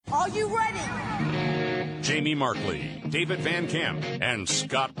Are you ready? Jamie Markley, David Van Camp, and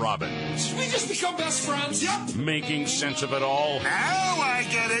Scott Robbins. We just become best friends, yep. Making sense of it all. Now I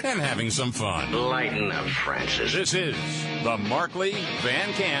get it. And having some fun. Lighten up, Francis. This is the Markley,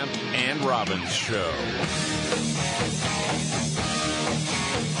 Van Camp, and Robbins Show.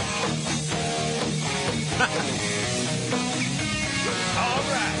 All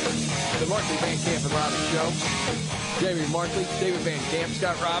right. The Markley, Van Camp, and Robbins Show. Jamie Markley, David Van Camp,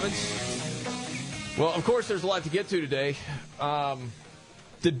 Scott Robbins. Well, of course, there's a lot to get to today.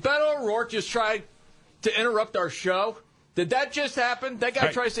 Did Beto O'Rourke just try to interrupt our show? Did that just happen? That guy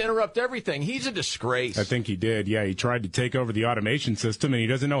tries to interrupt everything. He's a disgrace. I think he did. Yeah, he tried to take over the automation system, and he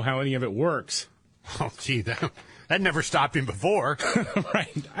doesn't know how any of it works. Oh, gee, that never stopped him before.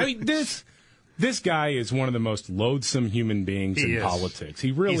 Right. I mean, this guy is one of the most loathsome human beings in politics.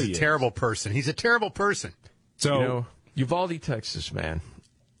 He really is. He's a terrible person. He's a terrible person. So, Uvalde, Texas, man.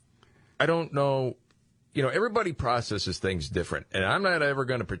 I don't know. Everybody processes things different, and I'm not ever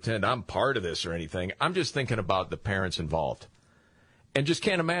going to pretend I'm part of this or anything. I'm just thinking about the parents involved and just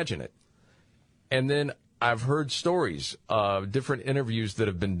can't imagine it. And then I've heard stories of different interviews that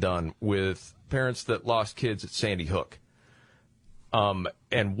have been done with parents that lost kids at Sandy Hook,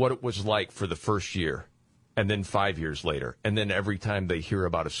 and what it was like for the first year, and then 5 years later, and then every time they hear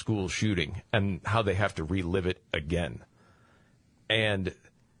about a school shooting and how they have to relive it again. And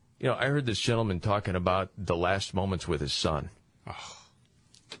I heard this gentleman talking about the last moments with his son. Oh.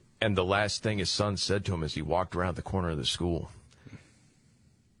 And the last thing his son said to him as he walked around the corner of the school.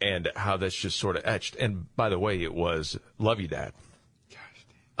 And how that's just sort of etched. And by the way, it was, love you, Dad.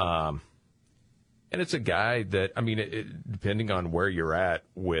 Gosh, and it's a guy that, depending on where you're at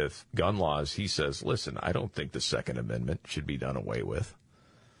with gun laws, he says, listen, I don't think the Second Amendment should be done away with.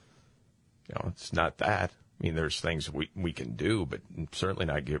 It's not that. There's things we can do, but certainly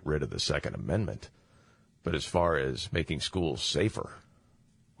not get rid of the Second Amendment. But as far as making schools safer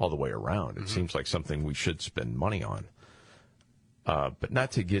all the way around, it seems like something we should spend money on. But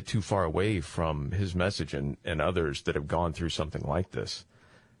not to get too far away from his message and others that have gone through something like this.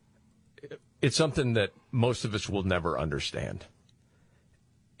 It's something that most of us will never understand.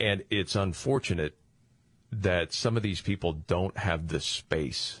 And it's unfortunate that some of these people don't have the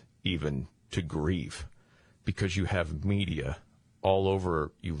space even to grieve, because you have media all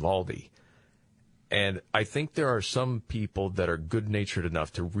over Uvalde. And I think there are some people that are good-natured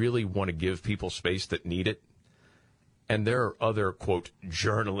enough to really want to give people space that need it. And there are other, quote,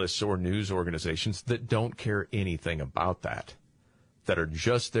 journalists or news organizations that don't care anything about that are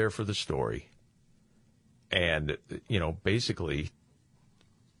just there for the story. And, basically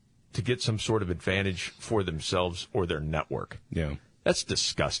to get some sort of advantage for themselves or their network. Yeah. That's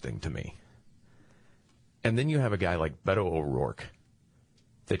disgusting to me. And then you have a guy like Beto O'Rourke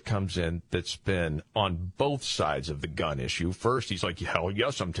that comes in that's been on both sides of the gun issue. First, he's like, hell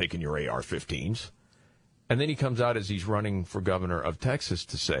yes, I'm taking your AR-15s. And then he comes out as he's running for governor of Texas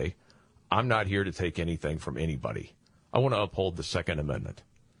to say, I'm not here to take anything from anybody. I want to uphold the Second Amendment.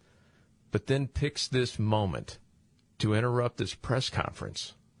 But then picks this moment to interrupt this press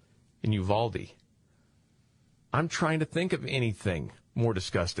conference in Uvalde. I'm trying to think of anything more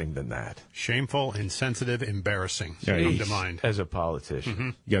disgusting than that. Shameful, insensitive, embarrassing. Come to mind. As a politician. Mm-hmm.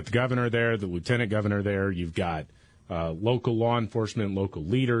 You got the governor there, the lieutenant governor there. You've got local law enforcement, local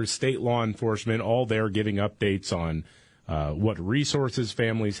leaders, state law enforcement, all there giving updates on what resources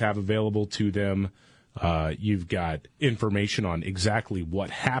families have available to them. You've got information on exactly what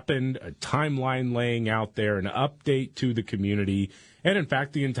happened, a timeline laying out there, an update to the community, and, in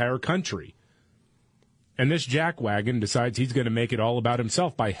fact, the entire country. And this jackwagon decides he's going to make it all about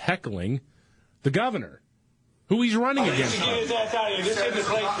himself by heckling the governor, who he's running against. Get his ass out of here. This isn't the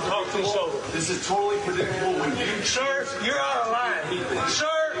place to talk this over. This is totally predictable. Sir, you're out of line. Sir,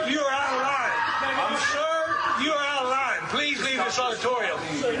 you're out of line. Sir, you're out of line. Please leave this auditorium.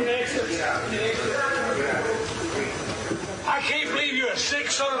 I can't believe you're a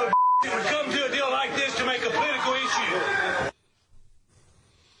sick son of a that would come to a deal like this to make a political issue.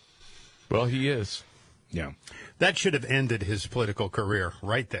 Well, he is. Yeah. That should have ended his political career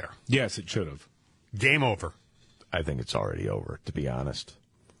right there. Yes, it should have. Game over. I think it's already over, to be honest.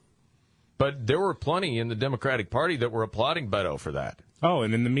 But there were plenty in the Democratic Party that were applauding Beto for that. Oh,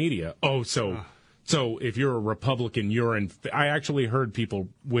 and in the media. Oh, so if you're a Republican, you're in. I actually heard people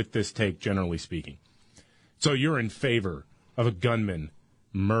with this take, generally speaking. So you're in favor of a gunman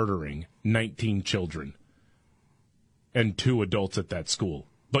murdering 19 children and 2 adults at that school,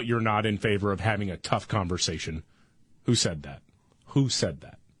 but you're not in favor of having a tough conversation. Who said that? Who said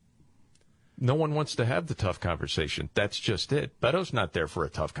that? No one wants to have the tough conversation. That's just it. Beto's not there for a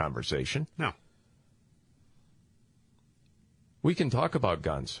tough conversation. No. We can talk about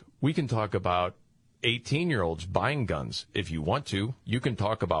guns. We can talk about 18-year-olds buying guns if you want to. You can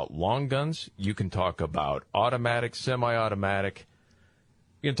talk about long guns. You can talk about automatic, semi-automatic.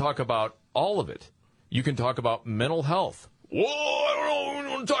 You can talk about all of it. You can talk about mental health. Whoa, I don't know. We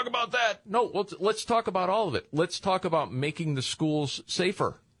don't want to talk about that. No, let's talk about all of it. Let's talk about making the schools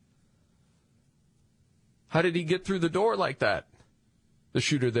safer. How did he get through the door like that? The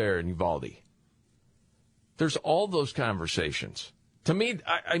shooter there in Uvalde. There's all those conversations. To me,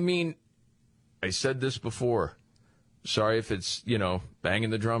 I mean, I said this before. Sorry if it's,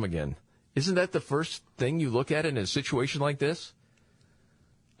 banging the drum again. Isn't that the first thing you look at in a situation like this?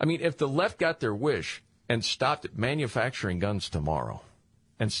 I mean, if the left got their wish and stopped manufacturing guns tomorrow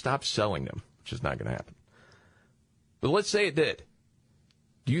and stopped selling them, which is not going to happen. But let's say it did.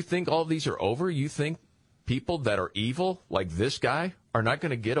 Do you think all these are over? You think people that are evil, like this guy, are not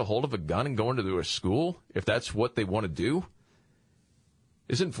going to get a hold of a gun and go into a school if that's what they want to do?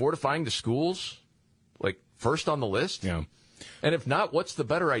 Isn't fortifying the schools, first on the list? Yeah. And if not, what's the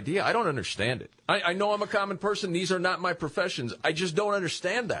better idea? I don't understand it. I know I'm a common person. These are not my professions. I just don't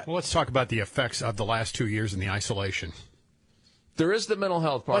understand that. Well, let's talk about the effects of the last 2 years in the isolation. There is the mental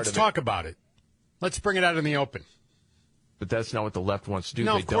health part of it. Let's talk about it. Let's bring it out in the open. But that's not what the left wants to do.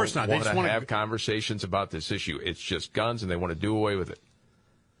 No, they of course not. They They don't just want to wanna have conversations about this issue. It's just guns, and they want to do away with it.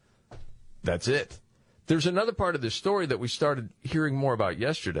 That's it. There's another part of this story that we started hearing more about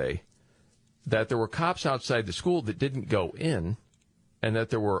yesterday, that there were cops outside the school that didn't go in, and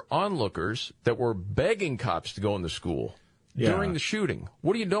that there were onlookers that were begging cops to go in the school during the shooting.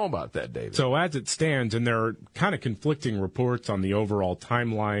 What do you know about that, David? So as it stands, and there are kind of conflicting reports on the overall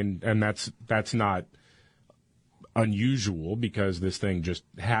timeline, and that's not unusual because this thing just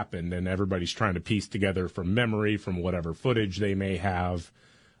happened, and everybody's trying to piece together from memory, from whatever footage they may have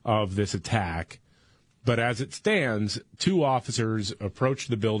of this attack. But as it stands, 2 officers approached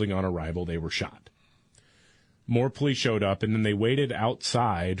the building on arrival. They were shot. More police showed up, and then they waited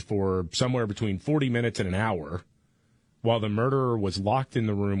outside for somewhere between 40 minutes and an hour while the murderer was locked in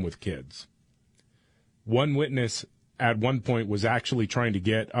the room with kids. One witness at one point was actually trying to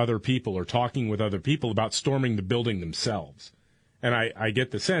get other people or talking with other people about storming the building themselves. And I get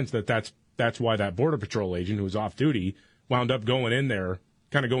the sense that that's why that Border Patrol agent who was off duty wound up going in there,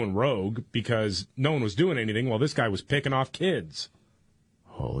 kind of going rogue, because no one was doing anything while this guy was picking off kids.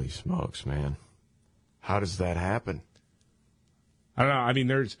 Holy smokes, man. How does that happen? I don't know. I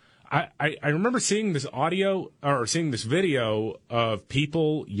mean, I remember seeing this audio or seeing this video of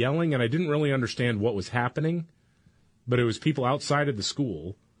people yelling, and I didn't really understand what was happening, but it was people outside of the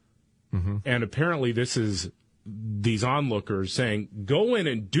school. Mm-hmm. And apparently this is these onlookers saying, go in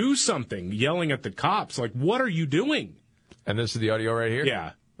and do something, yelling at the cops. Like, what are you doing? And this is the audio right here?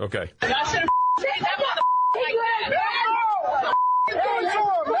 Yeah. Okay. Y'all should have said that motherfucker like that.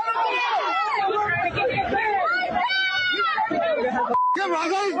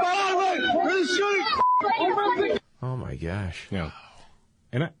 Oh my gosh. Yeah.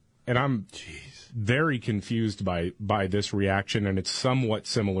 And I'm very confused by this reaction, and it's somewhat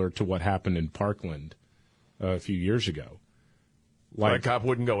similar to what happened in Parkland a few years ago. Like, that cop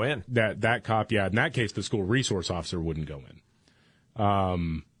wouldn't go in. That cop, yeah. In that case, the school resource officer wouldn't go in.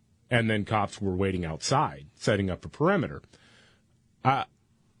 And then cops were waiting outside, setting up a perimeter. I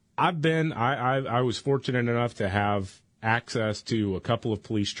was fortunate enough to have access to a couple of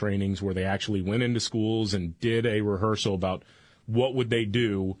police trainings where they actually went into schools and did a rehearsal about what would they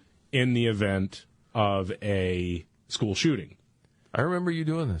do in the event of a school shooting. I remember you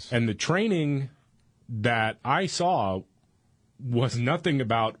doing this. And the training that I saw was nothing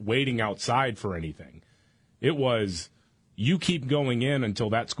about waiting outside for anything. It was, you keep going in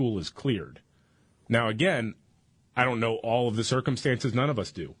until that school is cleared. Now, again, I don't know all of the circumstances, none of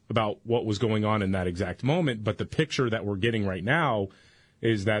us do, about what was going on in that exact moment, but the picture that we're getting right now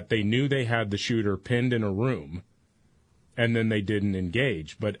is that they knew they had the shooter pinned in a room, and then they didn't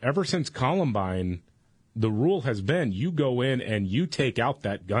engage. But ever since Columbine, the rule has been you go in and you take out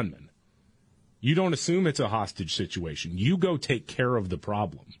that gunman. You don't assume it's a hostage situation. You go take care of the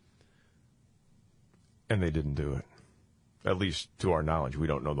problem. And they didn't do it. At least to our knowledge. We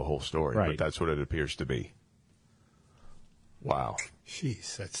don't know the whole story, right. But that's what it appears to be. Wow.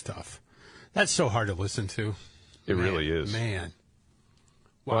 Jeez, that's tough. That's so hard to listen to. It really is. Man.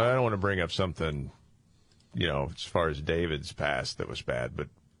 Wow. Well, I don't want to bring up something, as far as David's past that was bad, but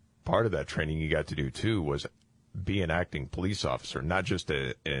part of that training you got to do, too, was be an acting police officer, not just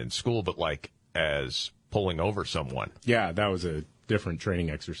in school, but as pulling over someone. Yeah, that was a different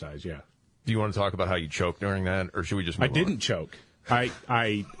training exercise, yeah. Do you want to talk about how you choked during that, or should we just move I didn't choke.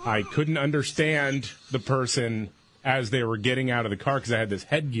 I couldn't understand the person as they were getting out of the car because I had this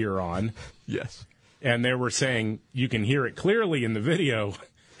headgear on. Yes. And they were saying, you can hear it clearly in the video,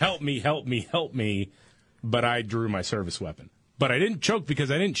 help me, help me, help me. But I drew my service weapon. But I didn't choke because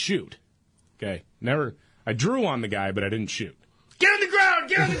I didn't shoot. Okay? Never. I drew on the guy, but I didn't shoot. Get on the ground!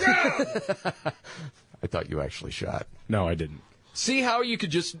 Get on the ground! I thought you actually shot. No, I didn't. See how you could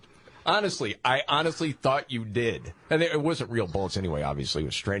just... Honestly, I honestly thought you did. And it wasn't real bullets anyway, obviously. It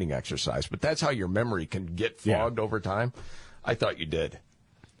was training exercise. But that's how your memory can get fogged over time. I thought you did.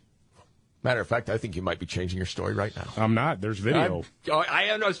 Matter of fact, I think you might be changing your story right now. I'm not. There's video.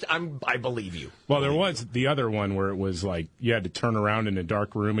 I believe you. Well, there was the other one where it was like you had to turn around in a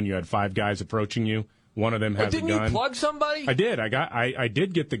dark room and you had 5 guys approaching you. One of them has a gun. Didn't you plug somebody? I did. I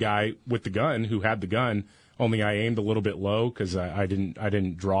did get the guy with the gun who had the gun. Only I aimed a little bit low because I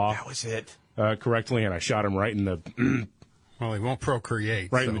didn't draw. That was it. Correctly, and I shot him right in the. Well, he won't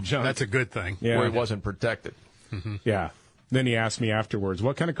procreate. Right in the junk. That's a good thing. Yeah. Where he wasn't protected. Mm-hmm. Yeah. Then he asked me afterwards,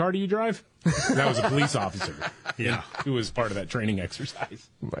 "What kind of car do you drive?" That was a police officer. Yeah, who was part of that training exercise.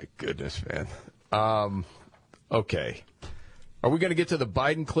 My goodness, man. Okay. Are we going to get to the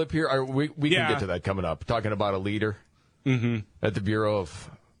Biden clip here? We can get to that coming up. Talking about a leader at the Bureau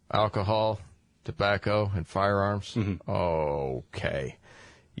of Alcohol, Tobacco, and Firearms. Mm-hmm. Okay.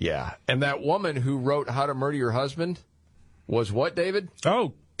 Yeah. And that woman who wrote How to Murder Your Husband was what, David?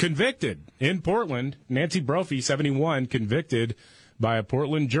 Oh, convicted in Portland. Nancy Brophy, 71, convicted by a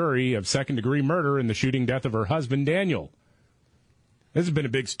Portland jury of second-degree murder in the shooting death of her husband, Daniel. This has been a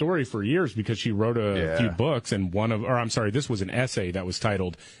big story for years because she wrote a few books, and this was an essay that was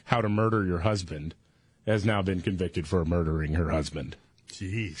titled How to Murder Your Husband, has now been convicted for murdering her husband.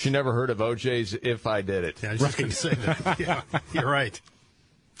 Jeez. She never heard of OJ's If I Did It. Yeah, I was just going to say that. Yeah, you're right.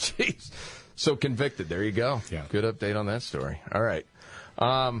 Jeez. So convicted. There you go. Yeah. Good update on that story. All right.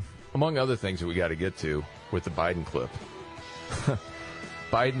 Among other things that we got to get to with the Biden clip,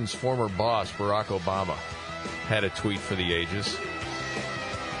 Biden's former boss, Barack Obama, had a tweet for the ages.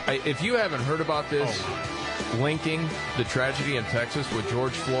 If you haven't heard about this, linking the tragedy in Texas with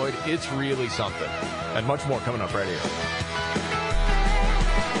George Floyd, it's really something. And much more coming up right here.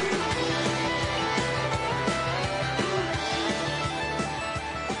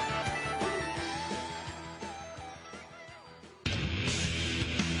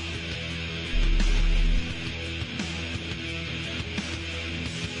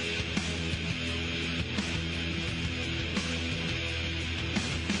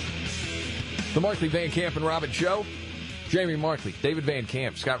 The Markley, Van Camp, and Robbins Show. Jamie Markley, David Van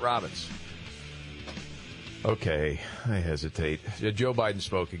Camp, Scott Robbins. Okay, I hesitate. Joe Biden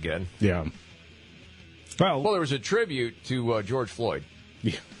spoke again. Yeah. Well, there was a tribute to George Floyd.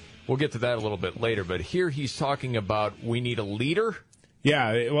 Yeah. We'll get to that a little bit later, but here he's talking about we need a leader.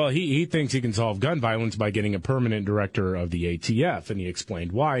 Yeah, well, he thinks he can solve gun violence by getting a permanent director of the ATF, and he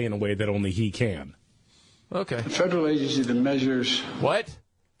explained why in a way that only he can. Okay. The federal agency that measures... What?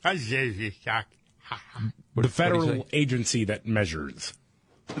 The federal agency that measures.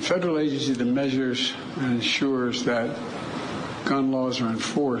 The federal agency that measures and ensures that gun laws are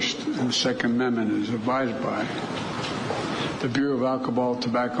enforced and the Second Amendment is abided by. The Bureau of Alcohol,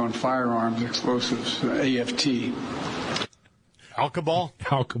 Tobacco, and Firearms Explosives, AFT. Alcohol?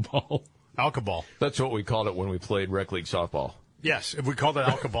 Alcohol. That's what we called it when we played rec league softball. Yes, if we called it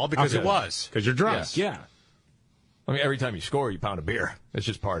alcohol because it was. Because you're drunk, Yes. yeah. I mean, every time you score, you pound a beer. It's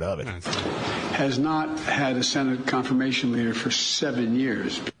just part of it. Has not had a Senate confirmation leader for 7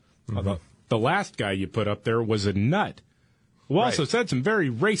 years. Mm-hmm. The last guy you put up there was a nut who also said some very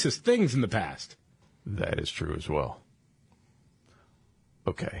racist things in the past. That is true as well.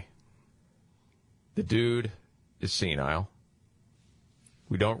 Okay. The dude is senile.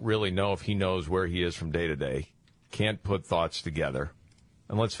 We don't really know if he knows where he is from day to day. Can't put thoughts together.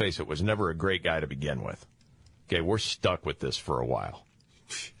 And let's face it, was never a great guy to begin with. Okay, we're stuck with this for a while.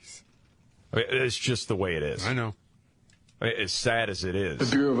 I mean, it's just the way it is. I know. I mean, as sad as it is.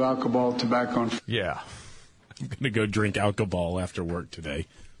 The Bureau of Alcohol, Tobacco, and... Yeah. I'm going to go drink alcohol after work today.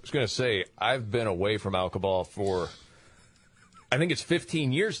 I was going to say, I've been away from alcohol for, I think it's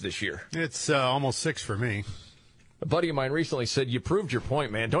 15 years this year. It's almost 6 for me. A buddy of mine recently said, you proved your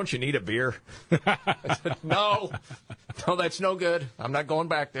point, man. Don't you need a beer? I said, no, that's no good. I'm not going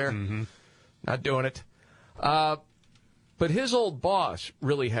back there. Mm-hmm. Not doing it. But his old boss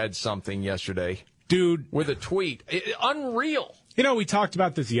really had something yesterday. Dude. With a tweet. Unreal. You know, we talked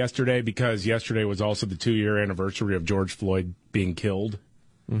about this yesterday because yesterday was also the 2-year anniversary of George Floyd being killed.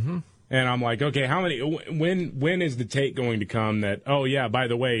 Mm-hmm. And I'm like, okay, when is the take going to come that, oh, yeah, by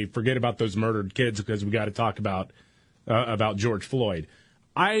the way, forget about those murdered kids because we got to talk about George Floyd.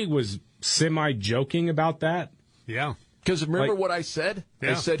 I was semi-joking about that. Yeah. Because remember what I said?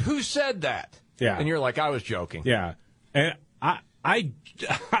 Yeah. I said, who said that? Yeah. And you're like, I was joking. Yeah. And I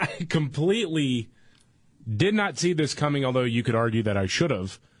completely did not see this coming, although you could argue that I should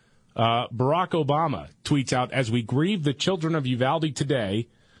have. Barack Obama tweets out, as we grieve the children of Uvalde today,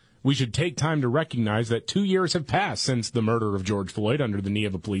 we should take time to recognize that 2 years have passed since the murder of George Floyd under the knee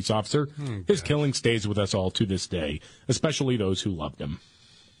of a police officer. His killing stays with us all to this day, especially those who loved him.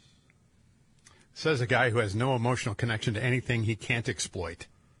 Says a guy who has no emotional connection to anything he can't exploit.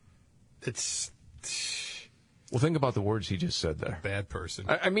 It's... Well, think about the words he just said there. Bad person.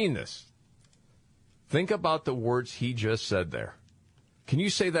 I mean this. Think about the words he just said there. Can you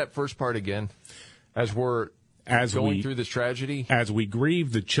say that first part again? As we're going through this tragedy? As we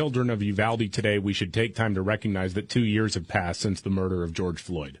grieve the children of Uvalde today, we should take time to recognize that 2 years have passed since the murder of George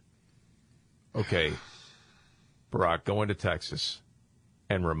Floyd. Okay. Barack, go into Texas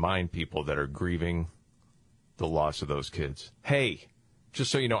and remind people that are grieving the loss of those kids. Hey, just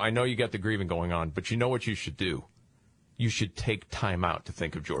so you know, I know you got the grieving going on, but you know what you should do? You should take time out to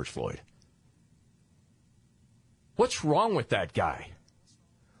think of George Floyd. What's wrong with that guy?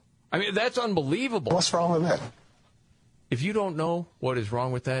 I mean, that's unbelievable. What's wrong with that? If you don't know what is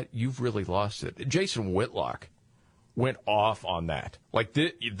wrong with that, you've really lost it. Jason Whitlock went off on that. Like,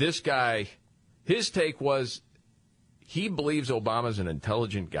 this guy, his take was he believes Obama's an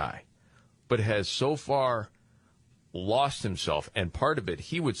intelligent guy, but has so far lost himself. And part of it,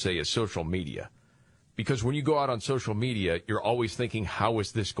 he would say, is social media. Because when you go out on social media, you're always thinking, how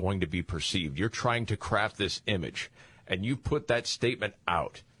is this going to be perceived? You're trying to craft this image. And you put that statement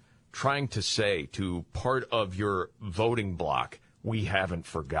out, trying to say to part of your voting bloc, we haven't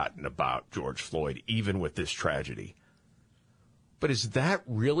forgotten about George Floyd, even with this tragedy. But is that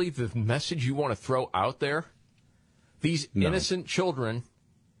really the message you want to throw out there? These innocent children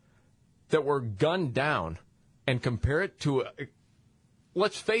that were gunned down, and compare it to,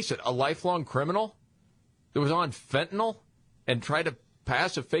 let's face it, a lifelong criminal that was on fentanyl and tried to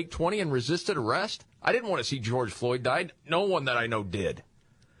pass a fake 20 and resisted arrest? I didn't want to see George Floyd die. No one that I know did.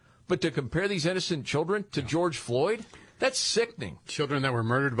 But to compare these innocent children to George Floyd, that's sickening. Children that were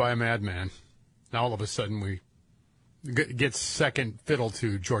murdered by a madman. Now all of a sudden we get second fiddle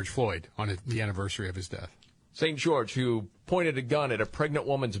to George Floyd on the anniversary of his death. St. George, who pointed a gun at a pregnant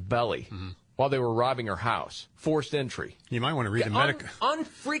woman's belly while they were robbing her house. Forced entry. You might want to read the medical...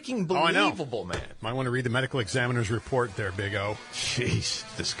 Unfreaking believable, man. Might want to read the medical examiner's report there, Big O. Jeez,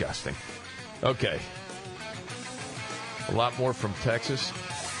 disgusting. Okay. A lot more from Texas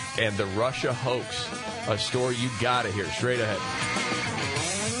and the Russia hoax. A story you got to hear straight ahead.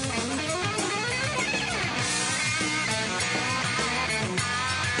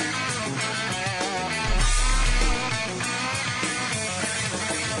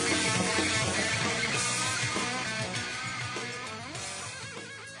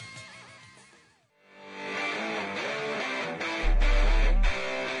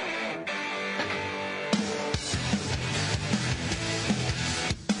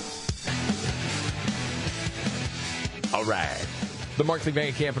 All right. The Markley,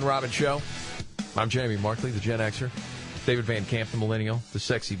 Van Camp, and Robbins Show. I'm Jamie Markley, the Gen Xer. David Van Camp, the Millennial, the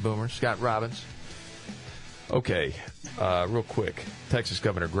Sexy Boomer. Scott Robbins. Okay, real quick. Texas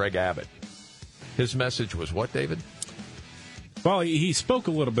Governor Greg Abbott. His message was what, David? Well, he spoke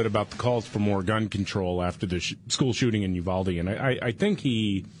a little bit about the calls for more gun control after the school shooting in Uvalde, and I think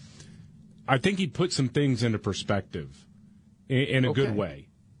he put some things into perspective in a good way.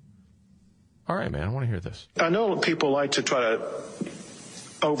 All right, man, I want to hear this. I know people like to try to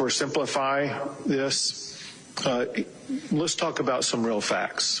oversimplify this. Let's talk about some real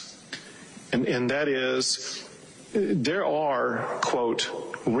facts. And that is, there are, quote,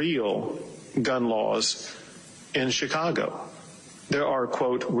 real gun laws in Chicago. There are,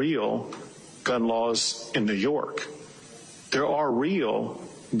 quote, real gun laws in New York. There are real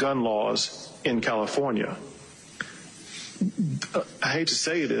gun laws in California. I hate to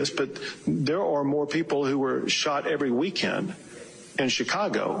say this, but there are more people who were shot every weekend in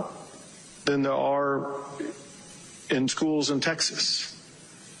Chicago than there are in schools in Texas.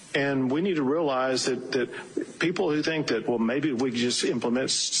 And we need to realize that people who think that, well, maybe if we just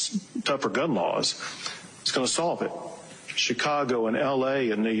implement tougher gun laws, it's going to solve it. Chicago and L.A.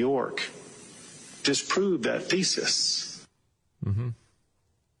 and New York disprove that thesis. Mm-hmm.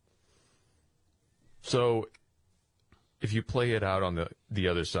 So if you play it out on the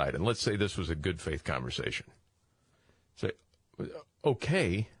other side, and let's say this was a good faith conversation. Say,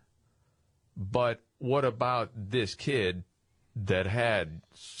 okay, But what about this kid that had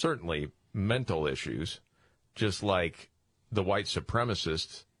certainly mental issues, just like the white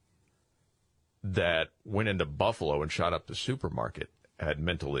supremacists that went into Buffalo and shot up the supermarket had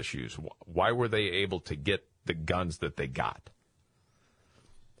mental issues? Why were they able to get the guns that they got?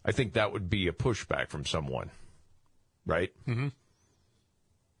 I think that would be a pushback from someone, right? Mm-hmm.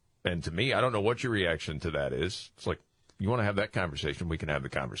 And to me, I don't know what your reaction to that is. It's like, you want to have that conversation, we can have the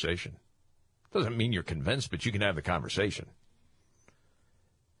conversation. Doesn't mean you're convinced, but you can have the conversation.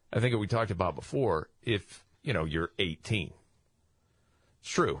 I think we talked about before, if, you're 18, it's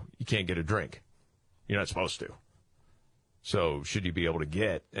true, you can't get a drink. You're not supposed to. So should you be able to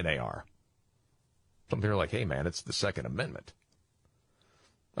get an AR? Some people are like, hey, man, it's the Second Amendment.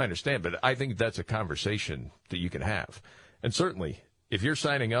 I understand, but I think that's a conversation that you can have. And certainly, if you're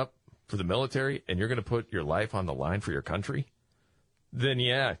signing up for the military and you're going to put your life on the line for your country, then,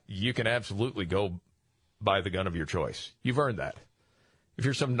 yeah, you can absolutely go buy the gun of your choice. You've earned that. If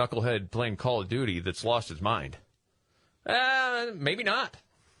you're some knucklehead playing Call of Duty that's lost his mind, maybe not.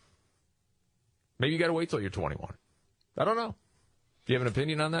 Maybe you got to wait till you're 21. I don't know. Do you have an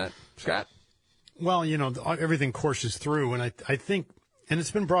opinion on that, Scott? Well, everything courses through, and I think, and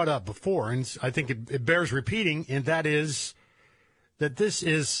it's been brought up before, and I think it bears repeating, and that is that this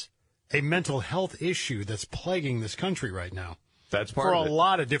is a mental health issue that's plaguing this country right now. That's part of it. For a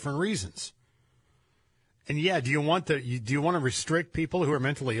lot of different reasons. And yeah, do you want to restrict people who are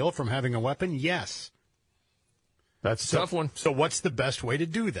mentally ill from having a weapon? Yes. That's a tough one. So what's the best way to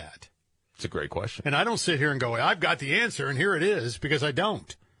do that? It's a great question. And I don't sit here and go, I've got the answer and here it is, because I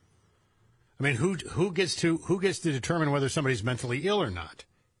don't. I mean, who gets to determine whether somebody's mentally ill or not?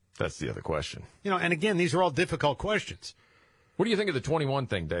 That's the other question. And again, these are all difficult questions. What do you think of the 21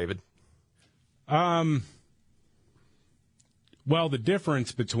 thing, David? Well, the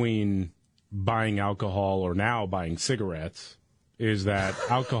difference between buying alcohol or now buying cigarettes is that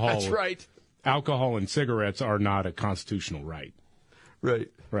alcohol That's right. Alcohol and cigarettes are not a constitutional right. Right.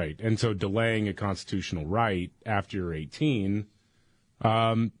 Right. And so delaying a constitutional right after you're 18,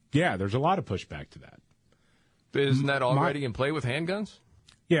 there's a lot of pushback to that. Isn't that already in play with handguns?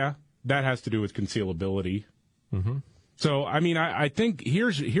 Yeah, that has to do with concealability. Mm-hmm. So, I mean, I think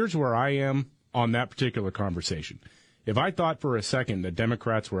here's where I am on that particular conversation. If I thought for a second that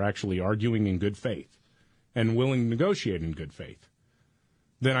Democrats were actually arguing in good faith and willing to negotiate in good faith,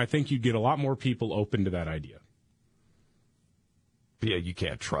 then I think you'd get a lot more people open to that idea. Yeah, you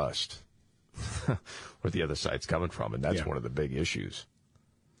can't trust where the other side's coming from, and that's one of the big issues.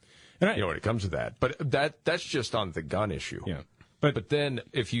 And when it comes to that. But that's just on the gun issue. Yeah. But then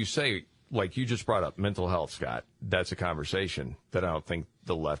if you say, like you just brought up mental health, Scott, that's a conversation that I don't think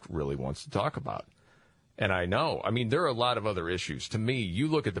the left really wants to talk about. And I know, there are a lot of other issues. To me, you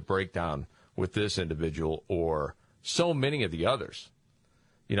look at the breakdown with this individual or so many of the others.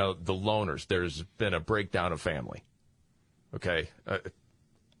 The loners, there's been a breakdown of family. Okay?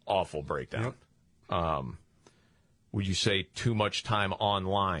 Awful breakdown. Yep. Would you say too much time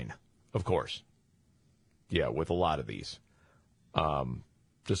online? Of course. Yeah, with a lot of these.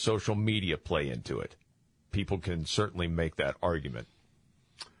 Does social media play into it? People can certainly make that argument.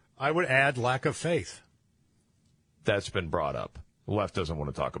 I would add lack of faith. That's been brought up. The left doesn't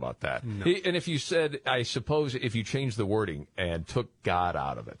want to talk about that. No. And if you said, I suppose if you changed the wording and took God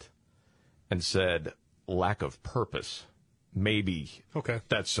out of it and said lack of purpose, maybe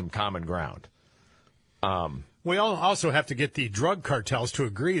that's some common ground. We all also have to get the drug cartels to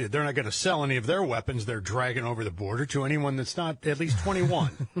agree that they're not going to sell any of their weapons they're dragging over the border to anyone that's not at least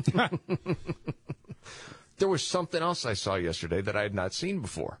 21. There was something else I saw yesterday that I had not seen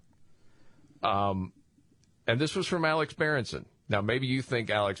before. And this was from Alex Berenson. Now, maybe you think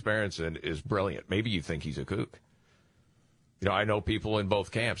Alex Berenson is brilliant. Maybe you think he's a kook. I know people in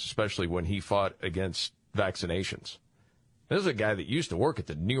both camps, especially when he fought against vaccinations. This is a guy that used to work at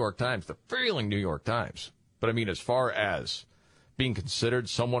the New York Times, the failing New York Times. But, as far as being considered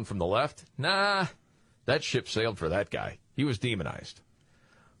someone from the left, nah, that ship sailed for that guy. He was demonized.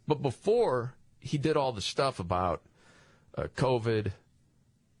 But before he did all the stuff about COVID,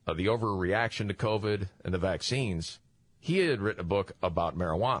 the overreaction to COVID and the vaccines, he had written a book about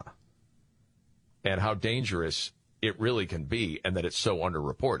marijuana and how dangerous it really can be and that it's so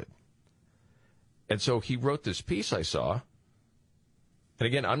underreported. And so he wrote this piece I saw. And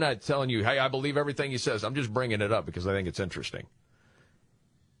again, I'm not telling you, hey, I believe everything he says. I'm just bringing it up because I think it's interesting.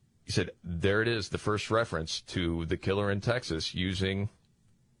 He said, there it is, the first reference to the killer in Texas using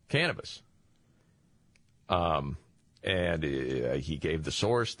cannabis. And he gave the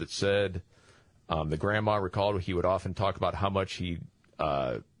source that said the grandma recalled he would often talk about how much he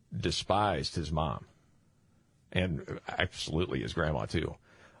despised his mom, and absolutely his grandma too,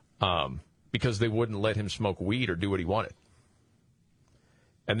 because they wouldn't let him smoke weed or do what he wanted.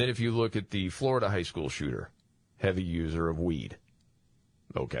 And then if you look at the Florida high school shooter, heavy user of weed,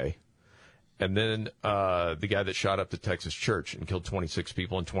 okay. And then the guy that shot up the Texas church and killed 26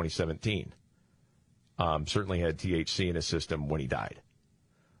 people in 2017 certainly had THC in his system when he died.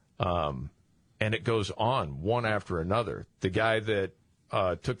 And it goes on, one after another. The guy that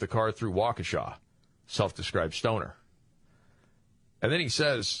took the car through Waukesha, self-described stoner. And then he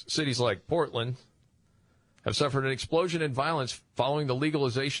says cities like Portland have suffered an explosion in violence following the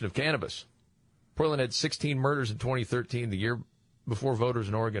legalization of cannabis. Portland had 16 murders in 2013, the year before voters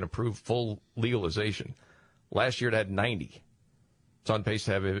in Oregon approved full legalization. Last year it had 90. It's on pace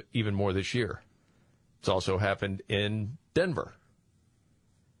to have even more this year. It's also happened in Denver.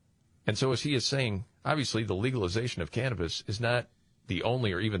 And so as he is saying, obviously the legalization of cannabis is not the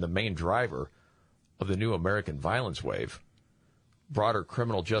only or even the main driver of the new American violence wave. Broader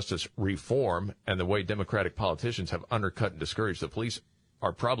criminal justice reform and the way Democratic politicians have undercut and discouraged the police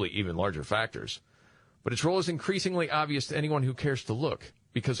are probably even larger factors. But its role is increasingly obvious to anyone who cares to look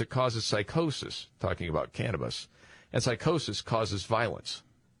because it causes psychosis, talking about cannabis, and psychosis causes violence.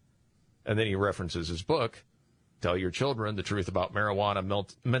 And then he references his book, Tell Your Children the Truth About Marijuana,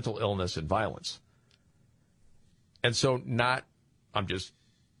 Mental Illness, and Violence. And so I'm just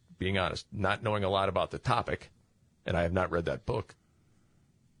being honest, not knowing a lot about the topic, and I have not read that book,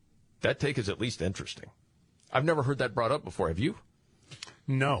 that take is at least interesting. I've never heard that brought up before. Have you?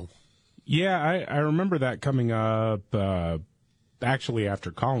 No. Yeah, I remember that coming up actually after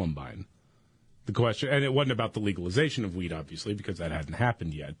Columbine. The question, and it wasn't about the legalization of weed, obviously, because that hadn't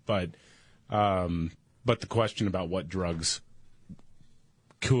happened yet, but the question about what drugs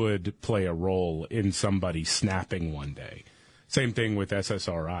could play a role in somebody snapping one day. Same thing with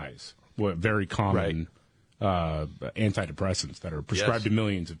SSRIs, very common antidepressants that are prescribed to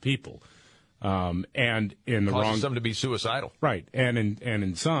millions of people. And in the causes some to be suicidal. Right. And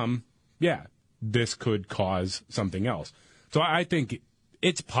in some, this could cause something else. So I think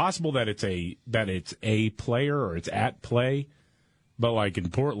it's possible that it's a player or it's at play. But like in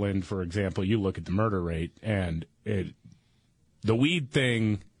Portland, for example, you look at the murder rate and the weed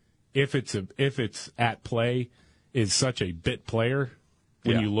thing, if it's at play, is such a bit player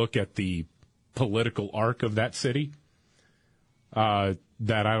when you look at the political arc of that city. That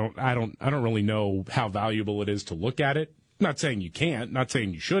I don't really know how valuable it is to look at it. Not saying you can't, not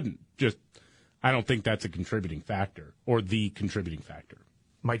saying you shouldn't. Just I don't think that's a contributing factor or the contributing factor.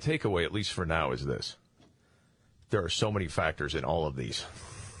 My takeaway, at least for now, is this. There are so many factors in all of these.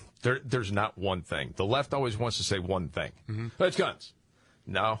 There's not one thing. The left always wants to say one thing. Mm-hmm. It's guns.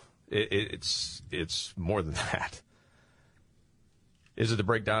 No, it's more than that. Is it the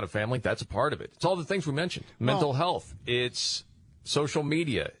breakdown of family? That's a part of it. It's all the things we mentioned. Mental health. It's social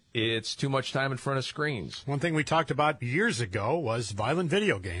media. It's too much time in front of screens. One thing we talked about years ago was violent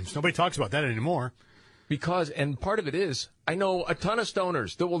video games. Nobody talks about that anymore. And part of it is, I know a ton of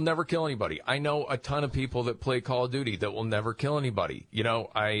stoners that will never kill anybody. I know a ton of people that play Call of Duty that will never kill anybody. You know,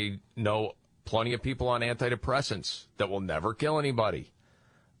 I know plenty of people on antidepressants that will never kill anybody,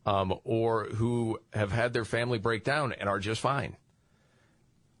 or who have had their family break down and are just fine.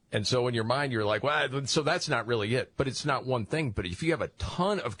 And so in your mind, you're like, well, so that's not really it. But it's not one thing. But if you have a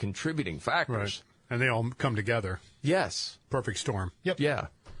ton of contributing factors. Right. And they all come together. Yes. Perfect storm. Yep. Yeah.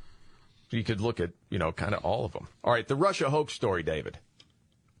 You could look at, kind of all of them. All right, the Russia hoax story, David.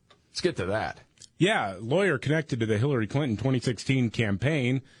 Let's get to that. Yeah, lawyer connected to the Hillary Clinton 2016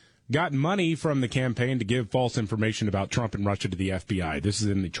 campaign got money from the campaign to give false information about Trump and Russia to the FBI. This is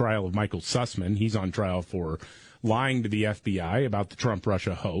in the trial of Michael Sussman. He's on trial for lying to the FBI about the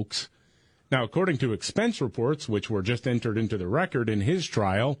Trump-Russia hoax. Now, according to expense reports, which were just entered into the record in his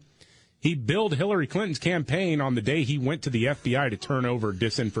trial, he billed Hillary Clinton's campaign on the day he went to the FBI to turn over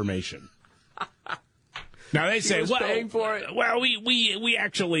disinformation. Now they say, paying for it. Well, we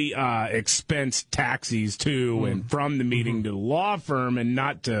actually expense taxis to and from the meeting to the law firm and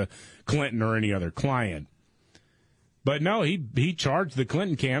not to Clinton or any other client. But no, he charged the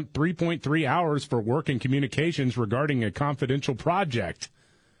Clinton camp 3.3 hours for work and communications regarding a confidential project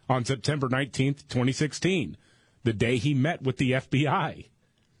on September 19th, 2016, the day he met with the FBI.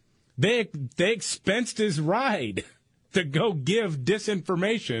 They expensed his ride to go give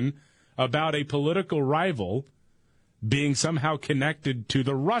disinformation about a political rival being somehow connected to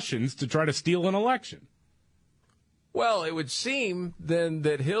the Russians to try to steal an election. Well, it would seem then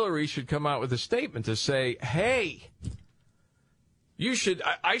that Hillary should come out with a statement to say, hey,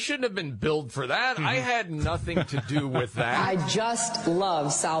 I shouldn't have been billed for that. I had nothing to do with that. I just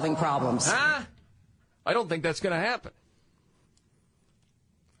love solving problems. Huh? I don't think that's going to happen.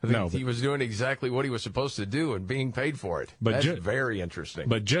 I think he was doing exactly what he was supposed to do and being paid for it. That's very interesting.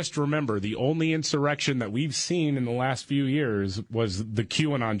 But just remember, the only insurrection that we've seen in the last few years was the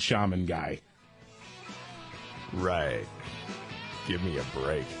QAnon shaman guy. Right. Give me a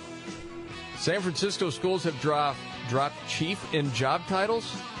break. San Francisco schools have dropped chief in job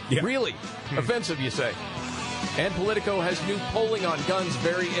titles? Yeah. Really? Offensive, you say? And Politico has new polling on guns.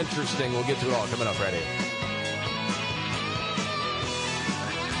 Very interesting. We'll get to it all coming up right here.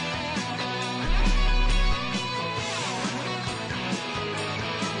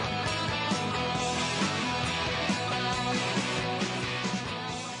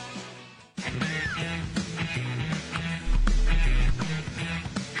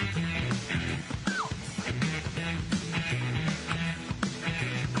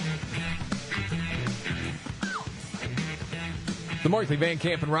 The Markley, Van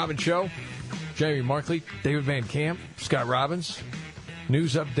Camp, and Robbins Show. Jamie Markley, David Van Camp, Scott Robbins.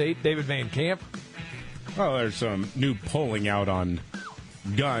 News update, David Van Camp. Well, there's some new polling out on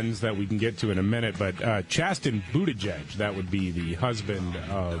guns that we can get to in a minute, but Chasten Buttigieg, that would be the husband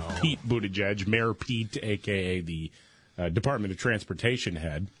of Pete Buttigieg, Mayor Pete, a.k.a. the Department of Transportation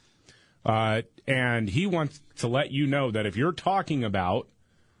head, and he wants to let you know that if you're talking about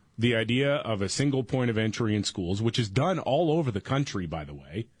the idea of a single point of entry in schools, which is done all over the country, by the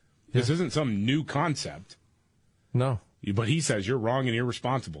way. This isn't some new concept. No. But he says you're wrong and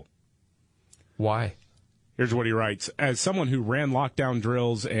irresponsible. Why? Here's what he writes. As someone who ran lockdown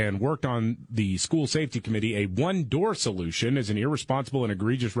drills and worked on the school safety committee, a one-door solution is an irresponsible and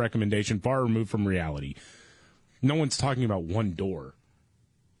egregious recommendation far removed from reality. No one's talking about one door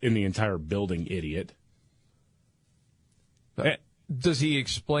in the entire building, idiot. Does he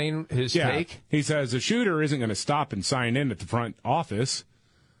explain his take? He says the shooter isn't going to stop and sign in at the front office.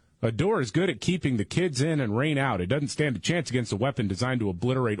 A door is good at keeping the kids in and rain out. It doesn't stand a chance against a weapon designed to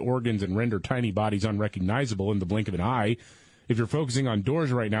obliterate organs and render tiny bodies unrecognizable in the blink of an eye. If you're focusing on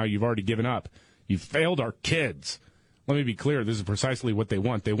doors right now, you've already given up. You've failed our kids. Let me be clear, this is precisely what they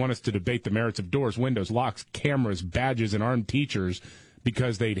want. They want us to debate the merits of doors, windows, locks, cameras, badges, and armed teachers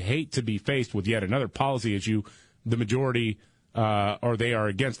because they'd hate to be faced with yet another policy issue the majority or they are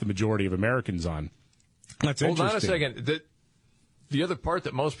against the majority of Americans on. That's interesting. Hold on a second. The other part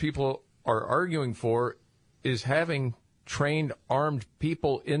that most people are arguing for is having trained, armed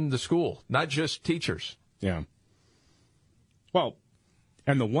people in the school, not just teachers. Yeah. Well,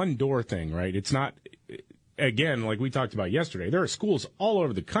 and the one-door thing, right? It's not, again, like we talked about yesterday, there are schools all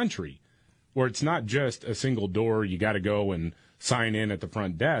over the country where it's not just a single door, you got to go and sign in at the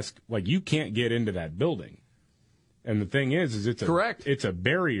front desk. Like, you can't get into that building. And the thing is it's correct. It's a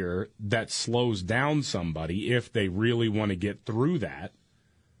barrier that slows down somebody if they really want to get through that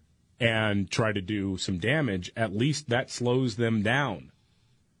and try to do some damage. At least that slows them down.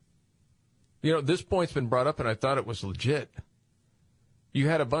 You know, this point's been brought up, and I thought it was legit. You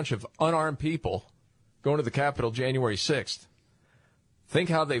had a bunch of unarmed people going to the Capitol January 6th. Think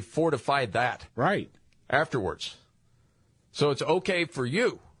how they fortified that. Right. Afterwards. So it's okay for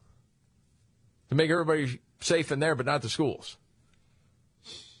you to make everybody safe in there, but not the schools.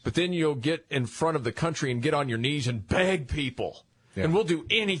 But then you'll get in front of the country and get on your knees and beg people. Yeah. And we'll do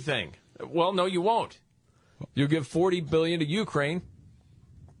anything. Well, no, you won't. You'll give $40 billion to Ukraine,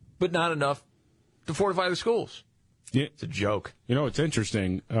 but not enough to fortify the schools. Yeah. It's a joke. You know, it's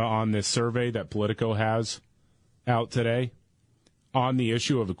interesting on this survey that Politico has out today on the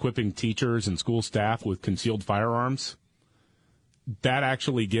issue of equipping teachers and school staff with concealed firearms. That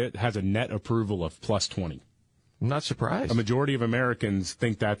actually has a net approval of plus 20. I'm not surprised. A majority of Americans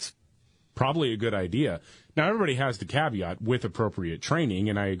think that's probably a good idea. Now, everybody has the caveat with appropriate training,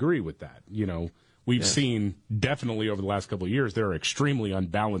 and I agree with that. You know, we've seen definitely over the last couple of years there are extremely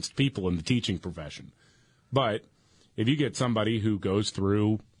unbalanced people in the teaching profession. But if you get somebody who goes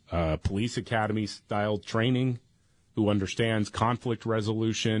through police academy-style training, who understands conflict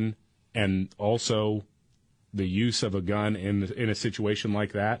resolution and also the use of a gun in a situation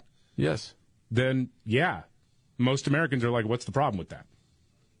like that, yes, then, yeah, most Americans are like, what's the problem with that?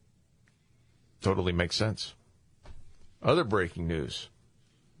 Totally makes sense. Other breaking news.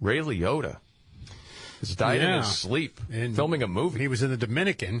 Ray Liotta has died in his sleep, filming a movie. He was in the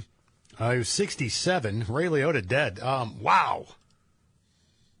Dominican. He was 67. Ray Liotta dead. Wow.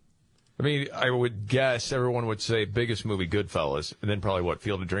 I mean, I would guess everyone would say biggest movie, Goodfellas, and then probably, what,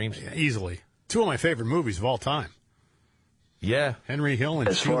 Field of Dreams? Yeah, easily. Two of my favorite movies of all time. Yeah. Henry Hill and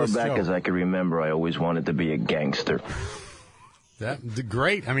As far back as I can remember, I always wanted to be a gangster.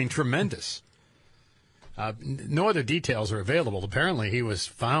 Great. I mean, tremendous. No other details are available. Apparently, he was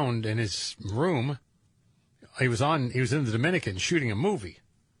found in his room. He was in the Dominican shooting a movie.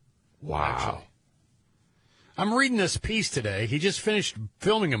 Wow. Actually. I'm reading this piece today. He just finished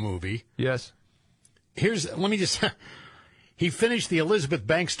filming a movie. Yes. He finished the Elizabeth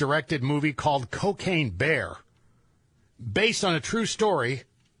Banks directed movie called Cocaine Bear, based on a true story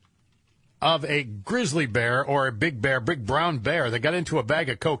of a grizzly bear or a big brown bear that got into a bag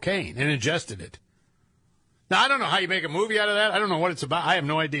of cocaine and ingested it. Now, I don't know how you make a movie out of that. I don't know what it's about. I have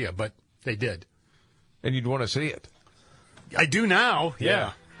no idea, but they did. And you'd want to see it. I do now,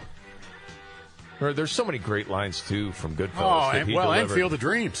 yeah. There's so many great lines, too, from Goodfellas. Oh, and Field of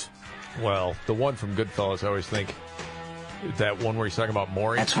Dreams. Well, the one from Goodfellas, I always think, that one where he's talking about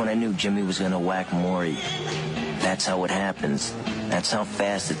Maury. That's when I knew Jimmy was going to whack Maury. That's how it happens. That's how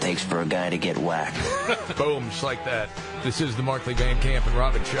fast it takes for a guy to get whacked. Boom, just like that. This is the Markley, Van Camp, and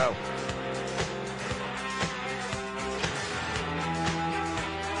Robbins Show.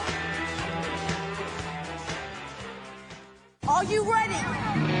 Are you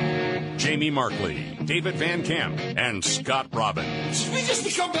ready? Jamie Markley, David Van Camp, and Scott Robbins. We just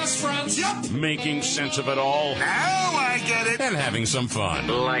become best friends. Yep. Making sense of it all. Now I get it. And having some fun.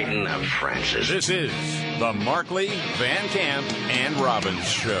 Lighten up, Francis. This is the Markley, Van Camp, and Robbins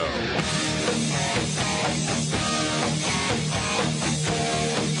Show.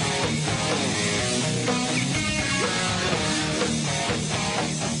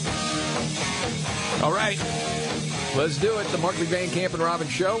 All right. Let's do it. The Markley, Van Camp, and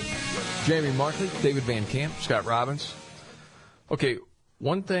Robbins Show. Jamie Markley, David Van Camp, Scott Robbins. Okay,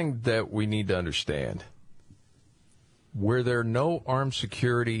 one thing that we need to understand. Were there no armed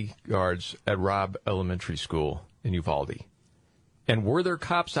security guards at Robb Elementary School in Uvalde? And were there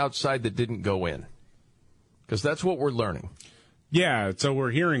cops outside that didn't go in? Because that's what we're learning. Yeah, so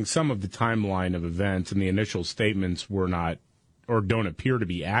we're hearing some of the timeline of events, and the initial statements were not, or don't appear to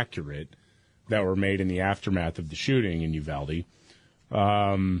be accurate, that were made in the aftermath of the shooting in Uvalde.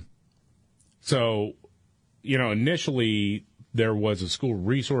 So, initially there was a school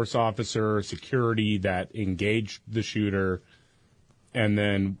resource officer, security that engaged the shooter and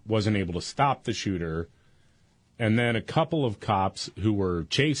then wasn't able to stop the shooter. And then a couple of cops who were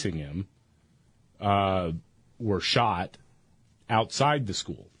chasing him were shot outside the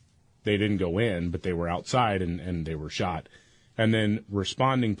school. They didn't go in, but they were outside and they were shot. And then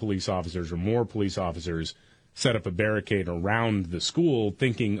responding police officers or more police officers set up a barricade around the school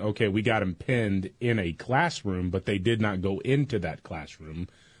thinking, okay, we got him pinned in a classroom, but they did not go into that classroom.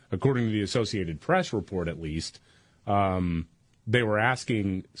 According to the Associated Press report, at least, they were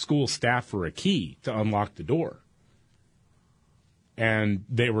asking school staff for a key to unlock the door. And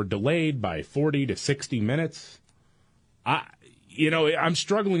they were delayed by 40 to 60 minutes. I'm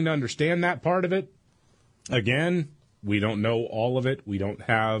struggling to understand that part of it. Again, we don't know all of it. We don't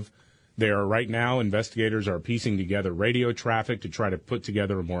have... Right now, investigators are piecing together radio traffic to try to put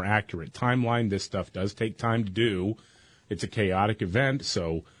together a more accurate timeline. This stuff does take time to do. It's a chaotic event,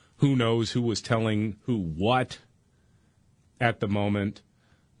 so who knows who was telling who what at the moment,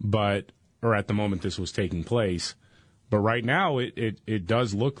 or at the moment this was taking place. But right now, it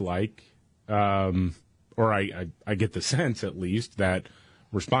does look like, or I get the sense at least, that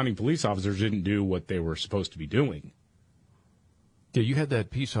responding police officers didn't do what they were supposed to be doing. Yeah, you had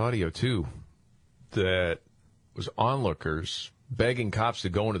that piece of audio, too, that was onlookers begging cops to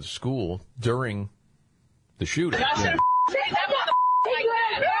go into the school during the shooting. Yeah.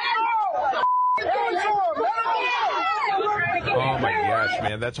 Oh, my gosh,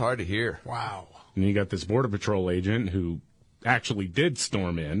 man, that's hard to hear. Wow. And you got this Border Patrol agent who actually did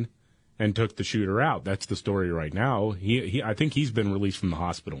storm in and took the shooter out. That's the story right now. I think he's been released from the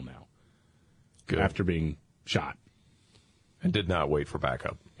hospital now. Good. After being shot. And did not wait for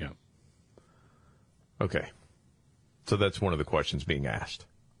backup. Yeah. Okay. So that's one of the questions being asked.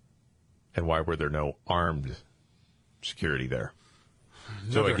 And why were there no armed security there?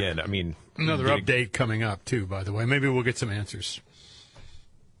 So again, another update coming up, too, by the way. Maybe we'll get some answers.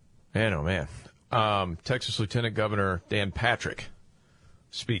 Man, oh, man. Texas Lieutenant Governor Dan Patrick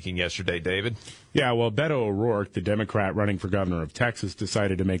speaking yesterday, David. Yeah, well, Beto O'Rourke, the Democrat running for governor of Texas,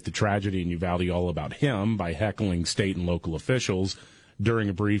 decided to make the tragedy in Uvalde all about him by heckling state and local officials during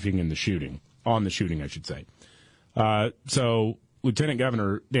a briefing on the shooting, I should say. So Lieutenant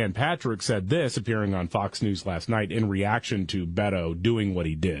Governor Dan Patrick said this, appearing on Fox News last night, in reaction to Beto doing what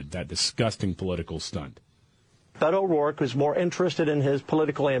he did, that disgusting political stunt. Beto O'Rourke was more interested in his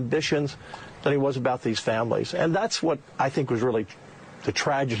political ambitions than he was about these families. And that's what I think was really the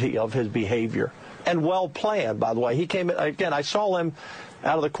tragedy of his behavior. and well planned, by the way. He came, again, I saw him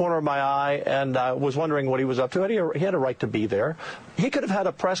out of the corner of my eye and was wondering what he was up to. He had a right to be there. He could have had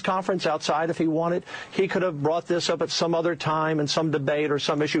a press conference outside if he wanted. He could have brought this up at some other time in some debate or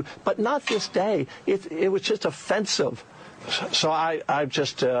some issue, but not this day. It was just offensive. So I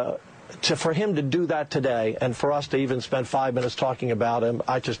just, for him to do that today and for us to even spend 5 minutes talking about him,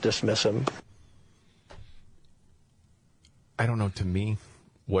 I just dismiss him. I don't know, to me,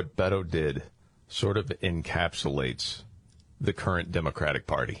 what Beto did sort of encapsulates the current Democratic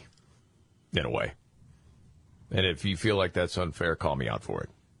Party, in a way. And if you feel like that's unfair, call me out for it.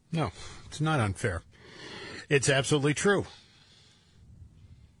 No, it's not unfair. It's absolutely true.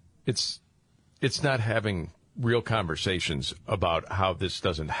 It's not having real conversations about how this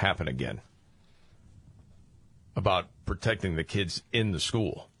doesn't happen again, about protecting the kids in the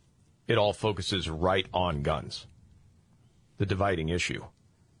school. It all focuses right on guns, the dividing issue.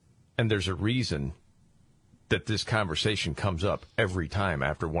 And there's a reason that this conversation comes up every time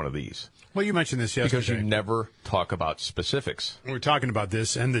after one of these. Well, you mentioned this yesterday. Because you never talk about specifics. We're talking about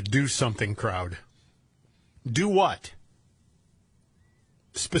this and the do something crowd. Do what?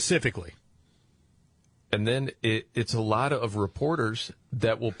 Specifically. And then it's a lot of reporters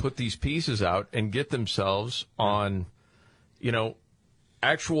that will put these pieces out and get themselves on,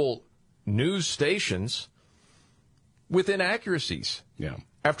 actual news stations with inaccuracies. Yeah.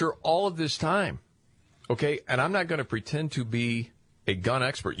 After all of this time. Okay, and I'm not going to pretend to be a gun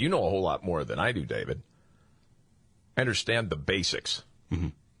expert. You know a whole lot more than I do, David. I understand the basics. Mm-hmm.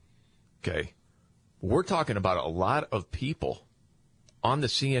 Okay. We're talking about a lot of people on the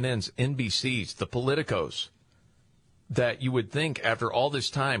CNNs, NBCs, the Politicos, that you would think after all this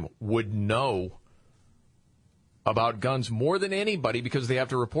time would know about guns more than anybody because they have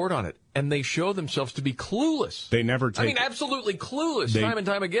to report on it. And they show themselves to be clueless. They never take... absolutely clueless time and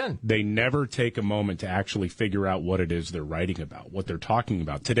time again. They never take a moment to actually figure out what it is they're writing about, what they're talking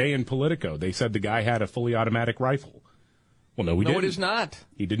about. Today in Politico, they said the guy had a fully automatic rifle. Well, no, he didn't. No, it is not.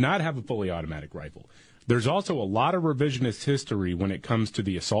 He did not have a fully automatic rifle. There's also a lot of revisionist history when it comes to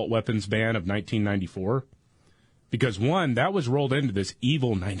the assault weapons ban of 1994. Because, one, that was rolled into this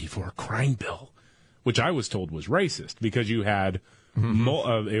evil 94 crime bill, which I was told was racist because you had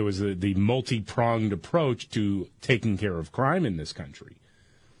it was the multi-pronged approach to taking care of crime in this country.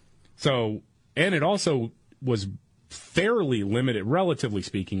 So, and it also was fairly limited, relatively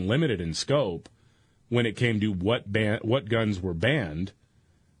speaking, limited in scope when it came to what guns were banned.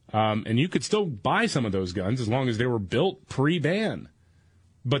 And you could still buy some of those guns as long as they were built pre-ban.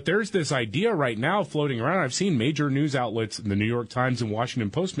 But there's this idea right now floating around. I've seen major news outlets, the New York Times and Washington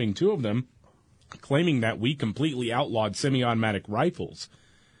Post being two of them, claiming that we completely outlawed semi-automatic rifles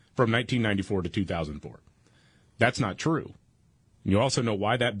from 1994 to 2004. That's not true. You also know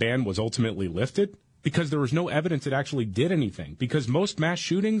why that ban was ultimately lifted? Because there was no evidence it actually did anything. Because most mass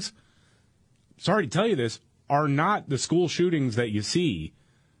shootings, sorry to tell you this, are not the school shootings that you see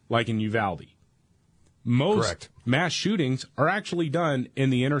like in Uvalde. Most mass shootings are actually done in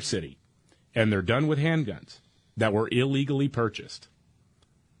the inner city, and they're done with handguns that were illegally purchased.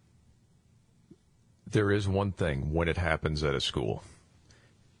 There is one thing when it happens at a school.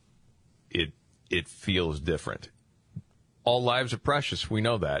 It feels different. All lives are precious, we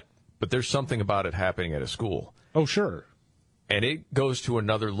know that, but there's something about it happening at a school. Oh, sure. And it goes to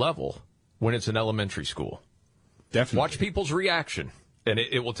another level when it's an elementary school. Definitely. Watch people's reaction, and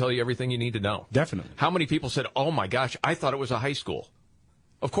it will tell you everything you need to know. Definitely. How many people said, oh my gosh, I thought it was a high school.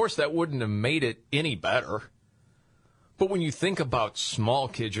 Of course, that wouldn't have made it any better. But when you think about small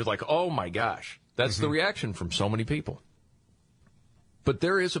kids, you're like, oh my gosh. That's the reaction from so many people. But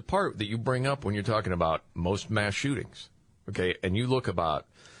there is a part that you bring up when you're talking about most mass shootings, okay? And you look about,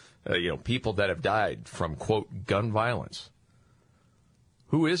 people that have died from, quote, gun violence.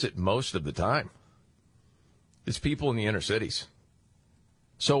 Who is it most of the time? It's people in the inner cities.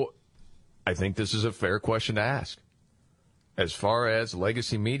 So I think this is a fair question to ask. As far as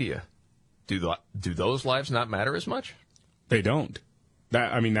legacy media, do those lives not matter as much? They don't.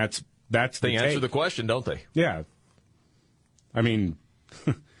 That's they answer the question, don't they? Yeah. I mean,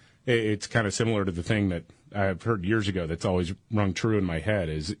 it's kind of similar to the thing that I've heard years ago that's always rung true in my head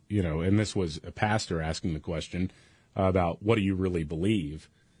is, and this was a pastor asking the question about what do you really believe?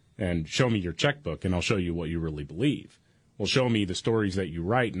 And show me your checkbook and I'll show you what you really believe. Well, show me the stories that you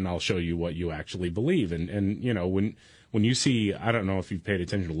write and I'll show you what you actually believe. And when you see, I don't know if you've paid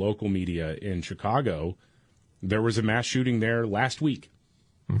attention to local media in Chicago, there was a mass shooting there last week.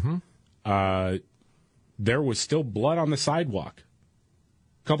 Mm-hmm. There was still blood on the sidewalk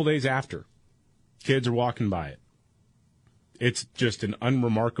a couple days after. Kids are walking by it. It's just an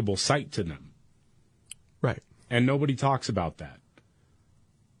unremarkable sight to them. Right. And nobody talks about that.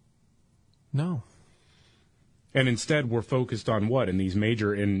 No. And instead, we're focused on what? In these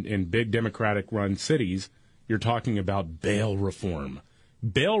major, in big Democratic-run cities, you're talking about bail reform.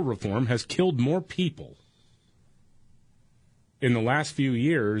 Bail reform has killed more people in the last few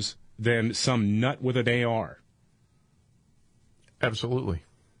years than some nut with an AR. Absolutely.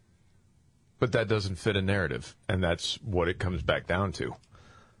 But that doesn't fit a narrative, and that's what it comes back down to.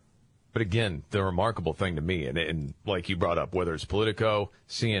 But again, the remarkable thing to me, and like you brought up, whether it's Politico,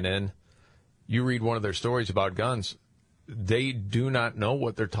 CNN, you read one of their stories about guns, they do not know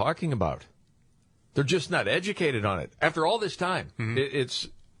what they're talking about. They're just not educated on it. After all this time, it's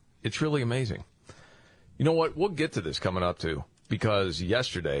really amazing. You know what? We'll get to this coming up, too, because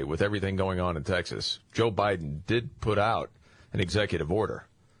yesterday, with everything going on in Texas, Joe Biden did put out an executive order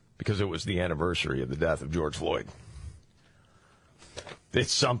because it was the anniversary of the death of George Floyd.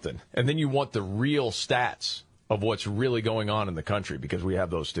 It's something. And then you want the real stats of what's really going on in the country, because we have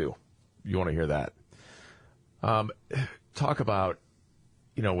those, too. You want to hear that. Talk about,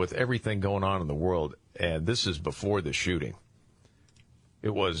 with everything going on in the world, and this is before the shooting.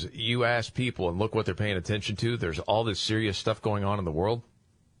 It was, you ask people, and look what they're paying attention to. There's all this serious stuff going on in the world.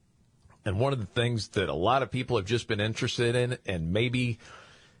 And one of the things that a lot of people have just been interested in, and maybe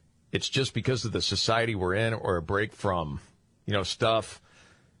it's just because of the society we're in, or a break from, stuff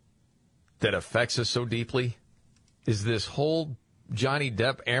that affects us so deeply, is this whole Johnny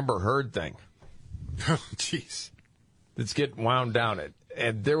Depp, Amber Heard thing. Oh, jeez. It's getting wound down.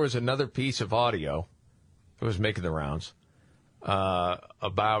 And there was another piece of audio that was making the rounds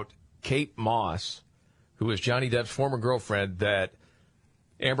about Kate Moss, who was Johnny Depp's former girlfriend, that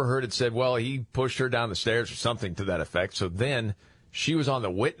Amber Heard had said, well, he pushed her down the stairs or something to that effect. So then she was on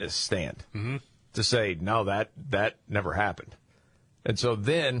the witness stand to say, no, that never happened. And so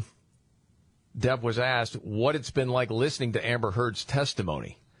then Depp was asked what it's been like listening to Amber Heard's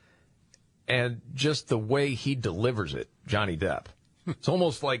testimony. And just the way he delivers it, Johnny Depp. It's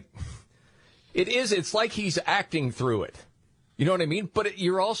almost like, it's like he's acting through it. You know what I mean? But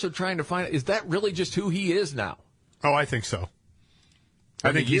you're also trying to find, is that really just who he is now? Oh, I think so.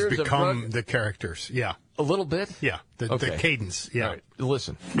 I think he's become the characters, yeah. A little bit? Yeah, the cadence, yeah. All right,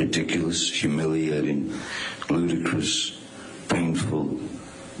 listen. Ridiculous, humiliating, ludicrous, painful,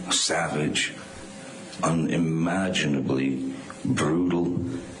 savage, unimaginably brutal,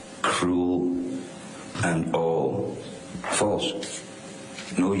 cruel, and all false.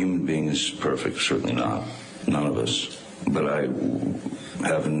 No human being is perfect, certainly not. None of us. But I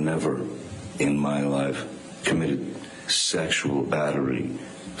have never in my life committed sexual battery,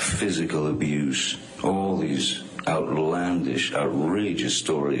 physical abuse, all these outlandish, outrageous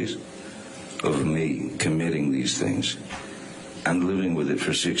stories of me committing these things and living with it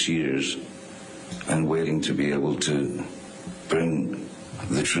for 6 years and waiting to be able to bring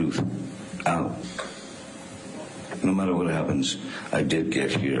the truth out. No matter what happens, I did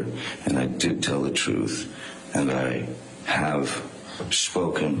get here and I did tell the truth, and I have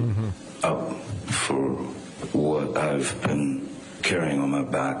spoken up for what I've been carrying on my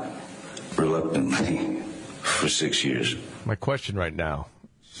back reluctantly for 6 years. My question right now,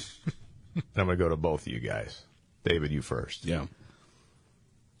 and I'm going to go to both of you guys. David, you first. Yeah.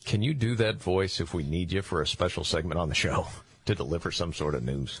 Can you do that voice if we need you for a special segment on the show to deliver some sort of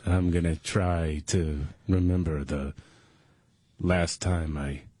news? I'm going to try to remember the last time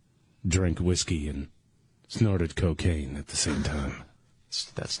I drank whiskey and snorted cocaine at the same time.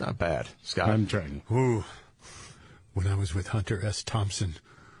 That's not bad. Scott? I'm trying. Ooh. When I was with Hunter S. Thompson,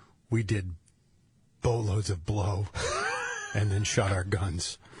 we did boatloads of blow and then shot our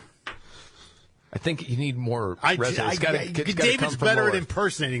guns. I think you need more resonance. David's better at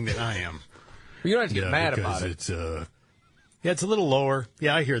impersonating than I am. You don't have to get mad about it. It's a little lower.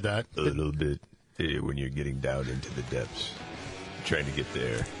 Yeah, I hear that. A little bit when you're getting down into the depths, trying to get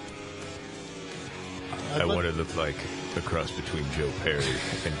there. I want to look like a cross between Joe Perry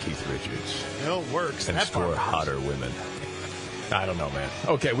and Keith Richards. No, it works. And score hotter women. I don't know, man.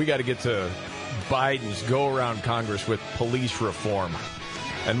 Okay, we got to get to Biden's go-around Congress with police reform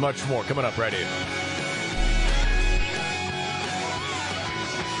and much more coming up right here.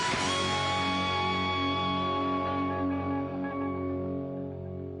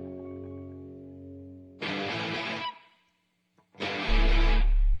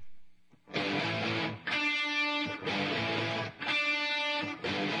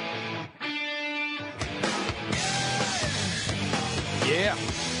 Yeah.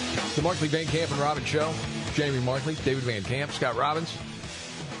 The Markley, Van Camp, and Robbins Show. Jamie Markley, David Van Camp, Scott Robbins.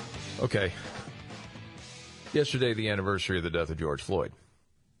 Okay. Yesterday, the anniversary of the death of George Floyd.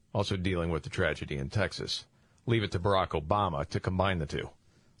 also dealing with the tragedy in Texas. Leave it to Barack Obama to combine the two.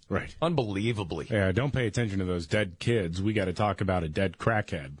 Right. Unbelievably. Yeah, don't pay attention to those dead kids. We got to talk about a dead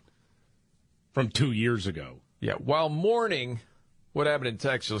crackhead from 2 years ago. Yeah, while mourning what happened in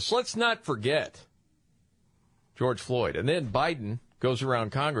Texas, let's not forget George Floyd. And then Biden goes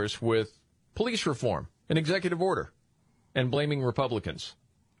around Congress with police reform, an executive order, and blaming Republicans.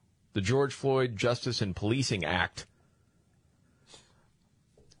 The George Floyd Justice and Policing Act.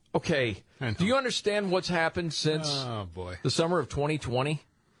 Okay, do you understand what's happened since the summer of 2020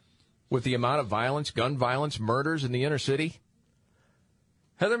 with the amount of violence, gun violence, murders in the inner city?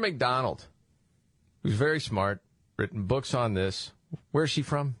 Heather McDonald, who's very smart, written books on this. Where's she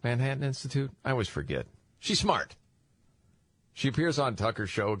from? Manhattan Institute? I always forget. She's smart. She appears on Tucker's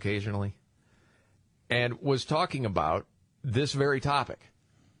show occasionally and was talking about this very topic.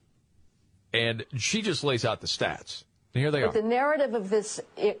 And she just lays out the stats. And here they are. The narrative of this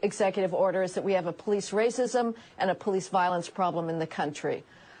executive order is that we have a police racism and a police violence problem in the country.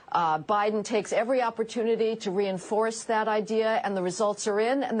 Biden takes every opportunity to reinforce that idea, and the results are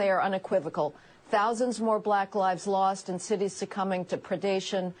in, and they are unequivocal. Thousands more black lives lost and cities succumbing to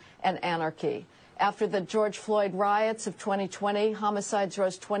predation and anarchy. After the George Floyd riots of 2020, homicides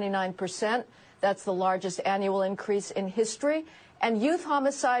rose 29%. That's the largest annual increase in history. And youth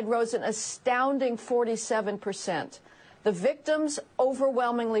homicide rose an astounding 47%. The victims,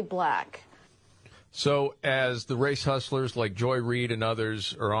 overwhelmingly black. So as the race hustlers like Joy Reid and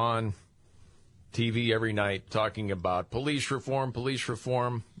others are on TV every night talking about police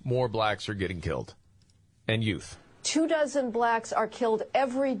reform, more blacks are getting killed. And youth. 24 blacks are killed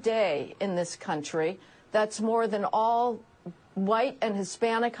every day in this country. That's more than all white and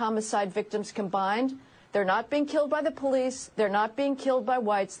Hispanic homicide victims combined. They're not being killed by the police. They're not being killed by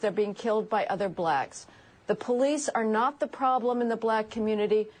whites. They're being killed by other blacks. The police are not the problem in the black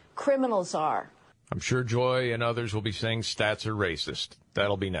community. Criminals are. I'm sure Joy and others will be saying stats are racist.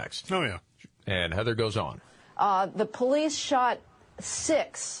 That'll be next. Oh, yeah. And Heather goes on. The police shot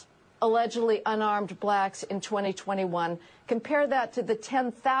 6 allegedly unarmed blacks in 2021. Compare that to the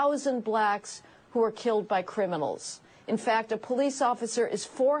 10,000 blacks who were killed by criminals. In fact, a police officer is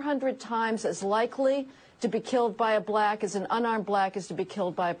 400 times as likely to be killed by a black as an unarmed black is to be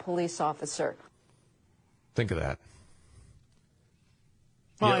killed by a police officer. Think of that.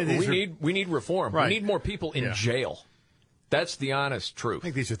 Well, yeah, we need reform. Right. We need more people in jail. That's the honest truth. I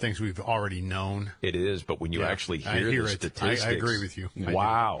think these are things we've already known. It is, but when you actually hear the statistics. I agree with you.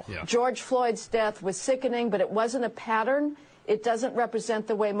 Wow. Yeah. George Floyd's death was sickening, but it wasn't a pattern. It doesn't represent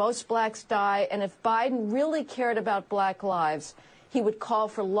the way most blacks die. And if Biden really cared about black lives, he would call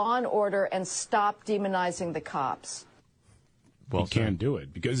for law and order and stop demonizing the cops. Well, he can't do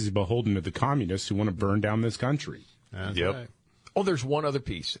it because he's beholden to the communists who want to burn down this country. That's yep. Right. Oh, there's one other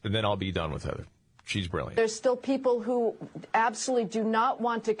piece, and then I'll be done with Heather. She's brilliant. There's still people who absolutely do not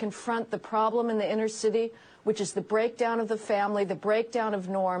want to confront the problem in the inner city, which is the breakdown of the family, the breakdown of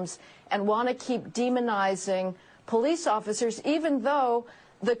norms, and want to keep demonizing police officers, even though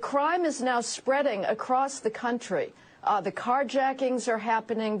the crime is now spreading across the country. The carjackings are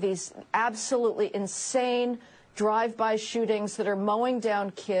happening, these absolutely insane drive-by shootings that are mowing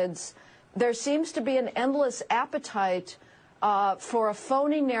down kids. There seems to be an endless appetite for a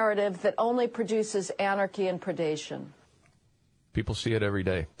phony narrative that only produces anarchy and predation. People see it every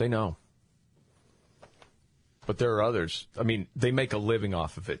day. They know. But there are others. I mean, they make a living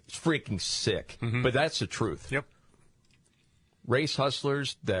off of it. It's freaking sick. Mm-hmm. But that's the truth. Yep. Race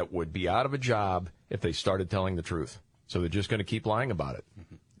hustlers that would be out of a job if they started telling the truth. So they're just going to keep lying about it.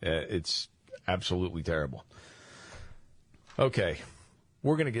 Mm-hmm. It's absolutely terrible. Okay.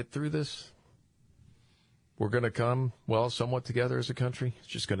 We're going to get through this. We're going to come, well, somewhat together as a country. It's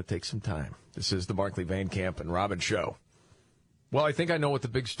just going to take some time. This is the Markley, Van Camp, and Robbins Show. Well, I think I know what the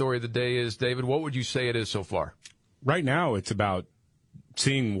big story of the day is, David. What would you say it is so far? Right now, it's about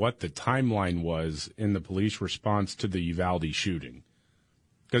seeing what the timeline was in the police response to the Uvalde shooting.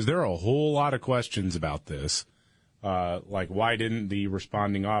 Because there are a whole lot of questions about this. Like, why didn't the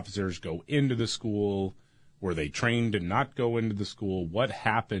responding officers go into the school? Were they trained to not go into the school? What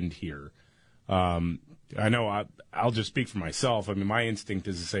happened here? I know I'll just speak for myself. I mean, my instinct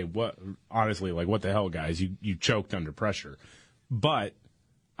is to say, what the hell, guys? You choked under pressure. But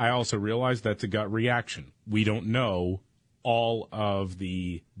I also realize that's a gut reaction. We don't know all of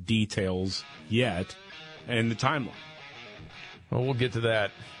the details yet in the timeline. Well, we'll get to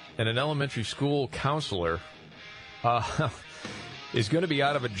that. And an elementary school counselor is going to be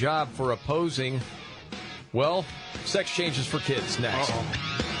out of a job for opposing, well, sex changes for kids next.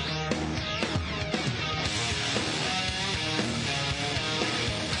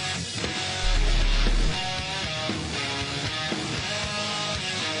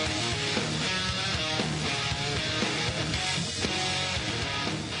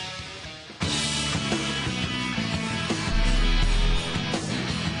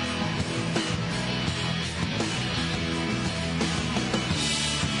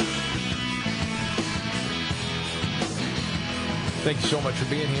 Thank you so much for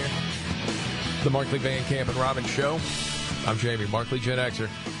being here. The Markley, Van Camp, and Robbins Show. I'm Jamie Markley, Gen Xer.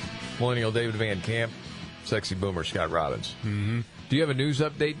 Millennial David Van Camp. Sexy boomer Scott Robbins. Mm-hmm. Do you have a news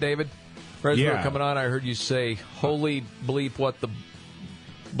update, David? As we were coming on, I heard you say, holy bleep, what the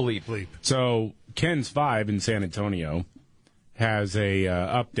bleep. So, Ken's 5 in San Antonio has a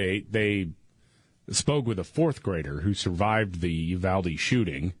update. They spoke with a 4th grader who survived the Uvalde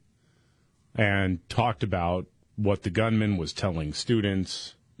shooting and talked about what the gunman was telling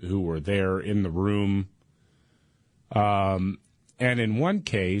students who were there in the room. And in one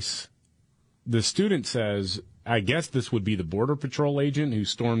case, the student says, I guess this would be the Border Patrol agent who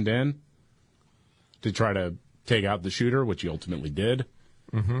stormed in to try to take out the shooter, which he ultimately did.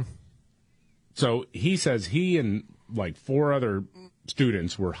 Mm-hmm. So he says he and like 4 other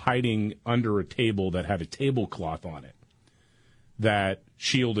students were hiding under a table that had a tablecloth on it that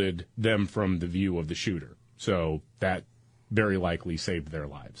shielded them from the view of the shooter. So that very likely saved their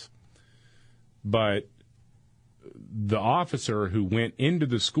lives. But the officer who went into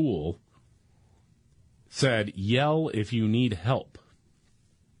the school said, yell if you need help.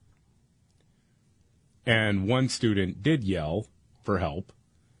 And one student did yell for help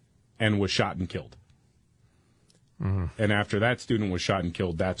and was shot and killed. Mm-hmm. And after that student was shot and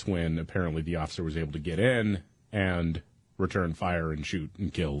killed, that's when apparently the officer was able to get in and return fire and shoot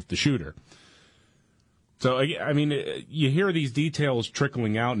and kill the shooter. So, I mean, you hear these details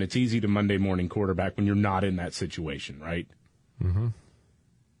trickling out, and it's easy to Monday morning quarterback when you're not in that situation, right? Mm-hmm.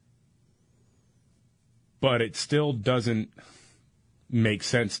 But it still doesn't make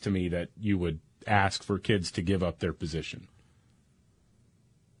sense to me that you would ask for kids to give up their position.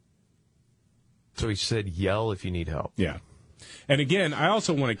 So he said, yell if you need help. Yeah. And again, I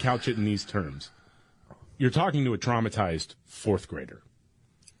also want to couch it in these terms. You're talking to a traumatized 4th grader.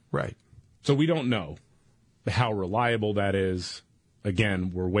 Right. So we don't know how reliable that is. Again,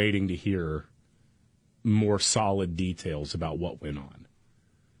 we're waiting to hear more solid details about what went on.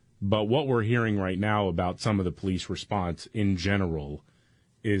 But what we're hearing right now about some of the police response in general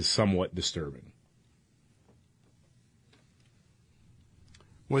is somewhat disturbing.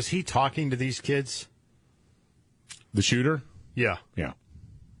 Was he talking to these kids? The shooter? Yeah. Yeah.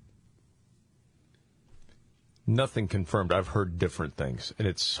 Nothing confirmed. I've heard different things, and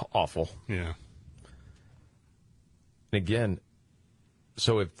it's awful. Yeah. And again,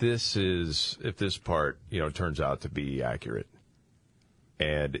 so if this part, turns out to be accurate,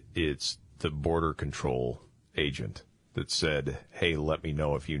 and it's the border control agent that said, hey, let me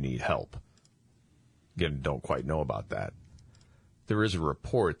know if you need help. Again, don't quite know about that. There is a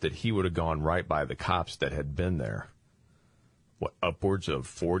report that he would have gone right by the cops that had been there. What, upwards of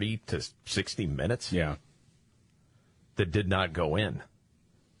 40 to 60 minutes? Yeah. That did not go in.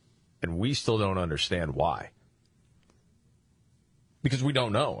 And we still don't understand why. Because we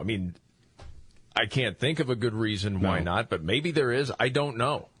don't know. I mean, I can't think of a good reason why not, but maybe there is. I don't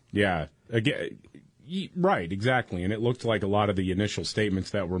know. Yeah. Again, right, exactly. And it looked like a lot of the initial statements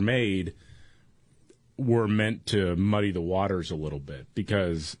that were made were meant to muddy the waters a little bit.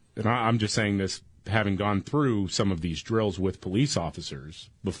 Because, and I'm just saying this, having gone through some of these drills with police officers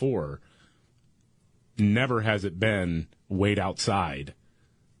before, never has it been wait outside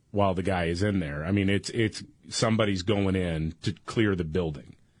while the guy is in there. I mean, it's somebody's going in to clear the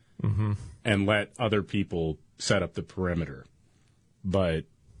building and let other people set up the perimeter. But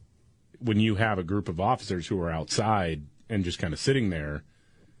when you have a group of officers who are outside and just kind of sitting there,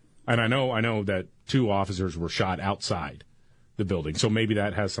 and I know that 2 officers were shot outside the building, so maybe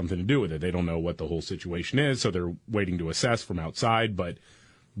that has something to do with it. They don't know what the whole situation is, so they're waiting to assess from outside. But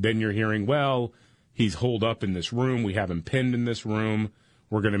then you're hearing, well, he's holed up in this room. We have him pinned in this room.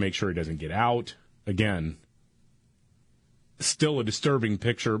 We're going to make sure he doesn't get out. Again, still a disturbing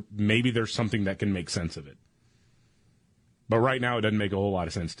picture. Maybe there's something that can make sense of it. But right now, it doesn't make a whole lot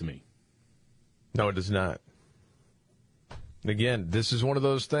of sense to me. No, it does not. Again, this is one of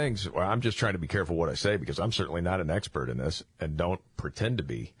those things where I'm just trying to be careful what I say because I'm certainly not an expert in this and don't pretend to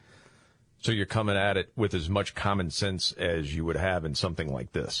be. So you're coming at it with as much common sense as you would have in something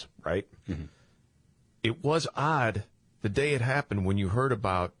like this, right? Mm-hmm. It was odd the day it happened when you heard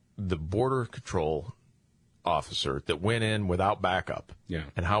about the border control officer that went in without backup. Yeah.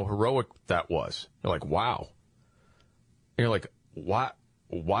 And how heroic that was. You're like, wow. And you're like,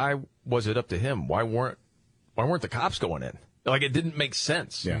 why was it up to him? Why weren't the cops going in? Like, it didn't make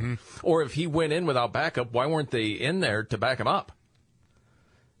sense. Yeah. Mm-hmm. Or if he went in without backup, why weren't they in there to back him up?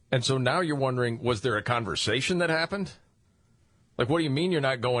 And so now you're wondering, was there a conversation that happened? Like, what do you mean you're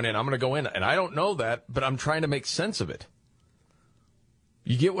not going in? I'm going to go in. And I don't know that, but I'm trying to make sense of it.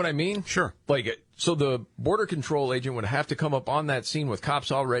 You get what I mean? Sure. Like, so the border control agent would have to come up on that scene with cops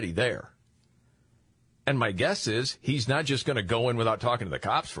already there. And my guess is he's not just going to go in without talking to the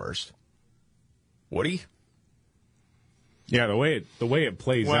cops first. Would he? Yeah, the way it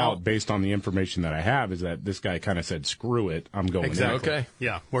plays out based on the information that I have is that this guy kind of said, "Screw it, I'm going." Exactly. Okay.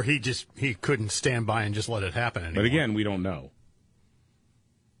 Yeah, where he couldn't stand by and just let it happen anymore. But again, we don't know.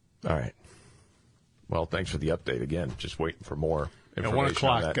 All right. Well, thanks for the update again. Just waiting for more information. 1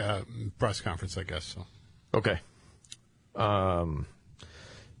 o'clock on that. press conference, I guess. So. Okay.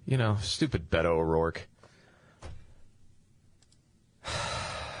 Stupid Beto O'Rourke.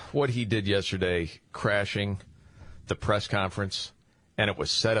 What he did yesterday, crashing the press conference, and it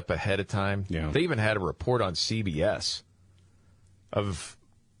was set up ahead of time. Yeah. They even had a report on CBS of,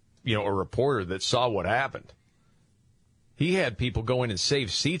 a reporter that saw what happened. He had people go in and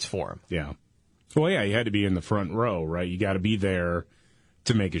save seats for him. Yeah. Well, yeah, you had to be in the front row, right? You got to be there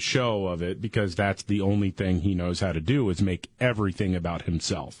to make a show of it because that's the only thing he knows how to do is make everything about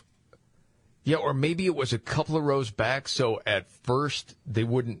himself. Yeah, or maybe it was a couple of rows back, so at first they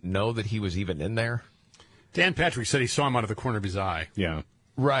wouldn't know that he was even in there. Dan Patrick said he saw him out of the corner of his eye. Yeah.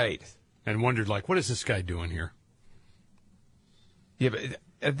 Right. And wondered, what is this guy doing here? Yeah, but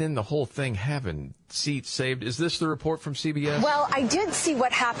and then the whole thing having seats saved. Is this the report from CBS? Well, I did see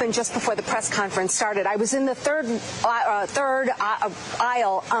what happened just before the press conference started. I was in the third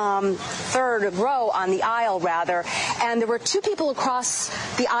row on the aisle, rather, and there were two people across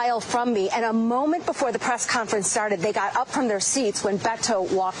the aisle from me. And a moment before the press conference started, they got up from their seats when Beto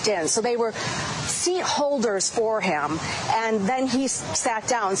walked in. So they were seat holders for him, and then he sat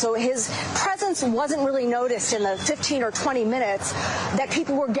down. So his presence wasn't really noticed in the 15 or 20 minutes that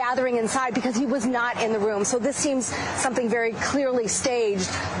people were gathering inside because he was not in the room. So this seems something very clearly staged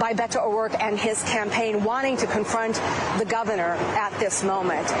by Beto O'Rourke and his campaign wanting to confront the governor at this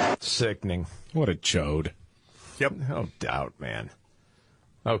moment. Sickening. What a chode. Yep. No doubt, man.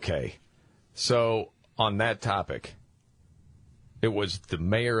 Okay. So on that topic, it was the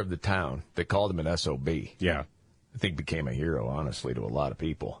mayor of the town that called him an SOB. Yeah. I think became a hero, honestly, to a lot of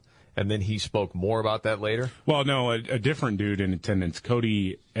people. And then he spoke more about that later? Well, no, a different dude in attendance,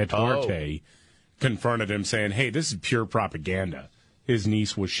 Cody Eduarte, confronted him saying, hey, this is pure propaganda. His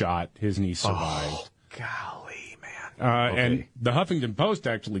niece was shot. His niece survived. Oh, golly, man. Okay. And the Huffington Post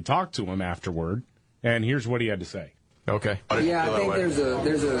actually talked to him afterward, and here's what he had to say. Okay. Yeah, I think there's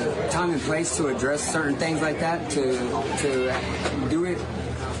a time and place to address certain things like that, to do it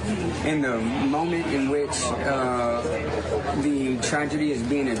in the moment in which the tragedy is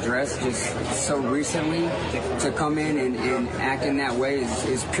being addressed just so recently. To come in and act in that way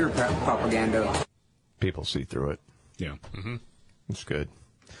is pure propaganda. People see through it. Yeah. Mm-hmm. It's good.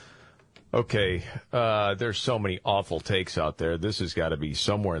 Okay, there's so many awful takes out there. This has got to be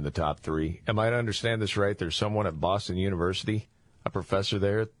somewhere in the top 3. Am I to understand this right? There's someone at Boston University, a professor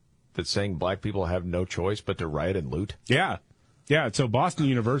there, that's saying black people have no choice but to riot and loot? Yeah. Yeah, so Boston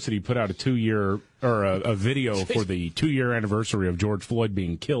University put out a video for the 2-year anniversary of George Floyd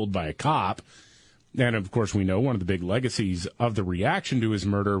being killed by a cop. And, of course, we know one of the big legacies of the reaction to his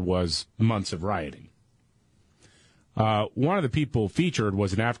murder was months of rioting. One of the people featured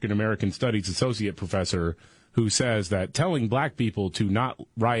was an African-American studies associate professor who says that telling black people to not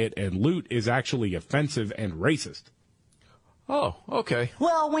riot and loot is actually offensive and racist. Oh, okay.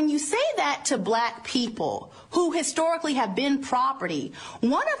 Well, when you say that to black people who historically have been property,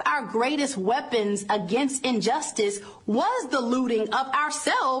 one of our greatest weapons against injustice was the looting of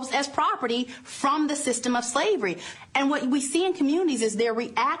ourselves as property from the system of slavery. And what we see in communities is they're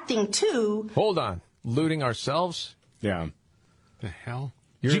reacting to... Hold on. Looting ourselves? Yeah. The hell?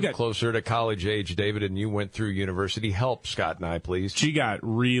 You're closer to college age, David, and you went through university. Help Scott and I, please. She got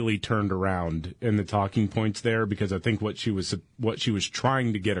really turned around in the talking points there because I think what she was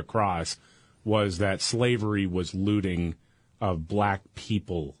trying to get across was that slavery was looting of black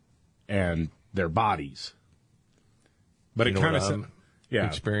people and their bodies. But you it kind of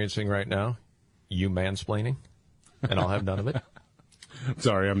experiencing right now, you mansplaining, and I'll have none of it.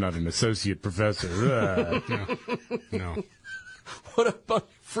 Sorry, I'm not an associate professor. No. What a bunch of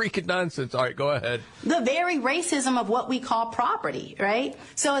freaking nonsense. All right, go ahead. The very racism of what we call property, right?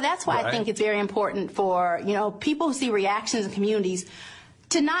 So that's why I think it's very important for, people who see reactions in communities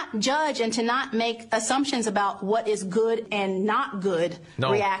to not judge and to not make assumptions about what is good and not good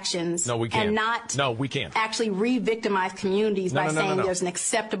reactions. No, we can't. And not we can't. actually re-victimize communities by saying there's an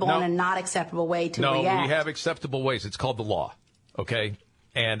acceptable and a not acceptable way to react. No, we have acceptable ways. It's called the law, okay?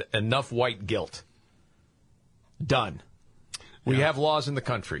 And enough white guilt. Done. We have laws in the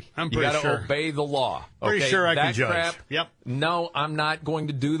country. I'm you pretty got to sure. obey the law. Pretty okay? sure I that can judge. Crap, Yep. No, I'm not going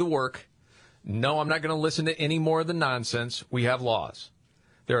to do the work. No, I'm not going to listen to any more of the nonsense. We have laws.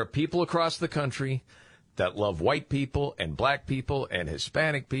 There are people across the country that love white people and black people and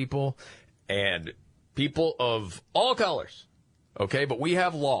Hispanic people and people of all colors. Okay, but we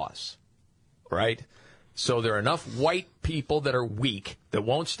have laws, right? So there are enough white people that are weak, that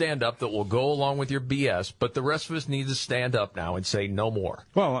won't stand up, that will go along with your BS, but the rest of us need to stand up now and say no more.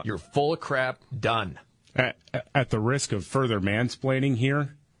 Well, you're full of crap, done. At the risk of further mansplaining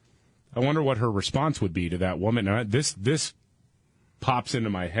here, I wonder what her response would be to that woman. Now, this pops into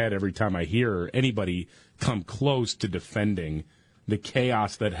my head every time I hear anybody come close to defending the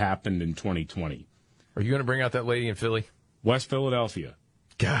chaos that happened in 2020. Are you going to bring out that lady in Philly? West Philadelphia.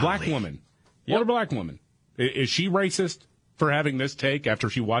 Golly. Black woman. Older black woman. Is she racist for having this take after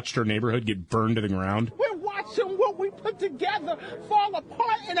she watched her neighborhood get burned to the ground? We're watching what we put together fall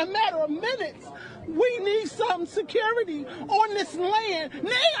apart in a matter of minutes. We need some security on this land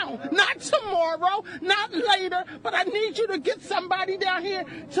now, not tomorrow, not later, but I need you to get somebody down here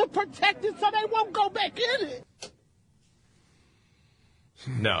to protect it so they won't go back in it.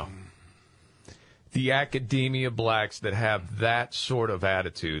 No. The academia blacks that have that sort of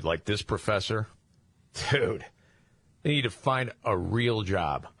attitude, like this professor, dude, they need to find a real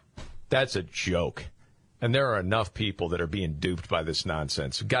job. That's a joke. And there are enough people that are being duped by this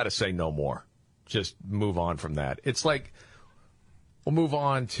nonsense. Got to say no more. Just move on from that. It's like, we'll move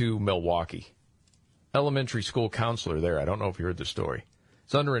on to Milwaukee. Elementary school counselor there, I don't know if you heard the story,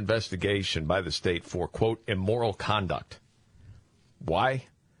 is under investigation by the state for, quote, immoral conduct. Why?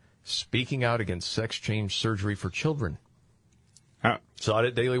 Speaking out against sex change surgery for children. Saw it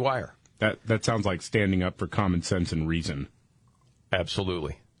at Daily Wire. That sounds like standing up for common sense and reason.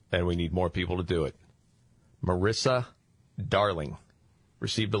 Absolutely. And we need more people to do it. Marissa Darling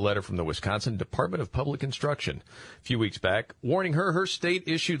received a letter from the Wisconsin Department of Public Instruction a few weeks back warning her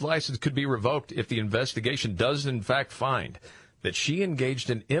state-issued license could be revoked if the investigation does in fact find that she engaged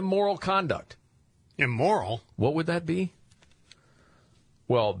in immoral conduct. Immoral? What would that be?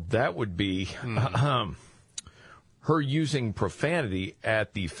 Well, that would be her using profanity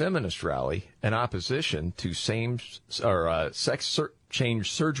at the feminist rally in opposition to sex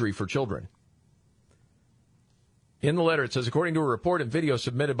change surgery for children. In the letter, it says, according to a report and video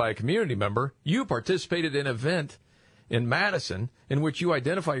submitted by a community member, you participated in an event in Madison in which you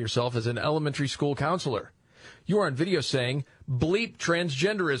identify yourself as an elementary school counselor. You are on video saying, bleep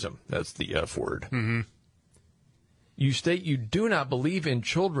transgenderism. That's the F word. Mm-hmm. You state you do not believe in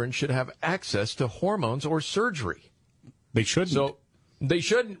children should have access to hormones or surgery. They shouldn't. So they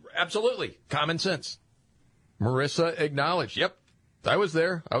shouldn't. Absolutely. Common sense. Marissa acknowledged, yep, I was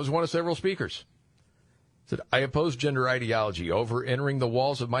there. I was one of several speakers. Said, I oppose gender ideology over entering the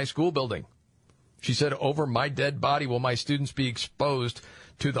walls of my school building. She said, over my dead body will my students be exposed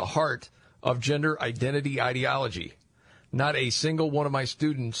to the heart of gender identity ideology. Not a single one of my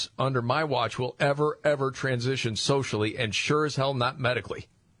students under my watch will ever transition socially, and sure as hell not medically.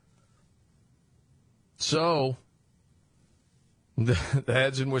 So, the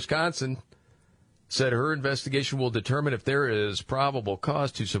heads in Wisconsin said her investigation will determine if there is probable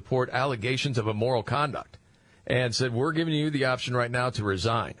cause to support allegations of immoral conduct, and said, we're giving you the option right now to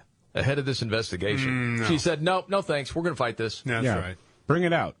resign ahead of this investigation. No. She said, no thanks. We're going to fight this. That's right. Bring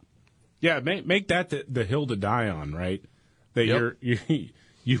it out. Yeah, make that the hill to die on, right? That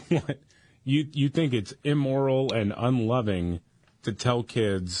you think it's immoral and unloving to tell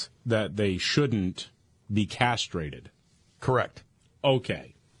kids that they shouldn't be castrated. Correct.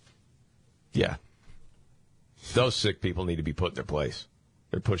 Okay. Yeah. Those sick people need to be put in their place.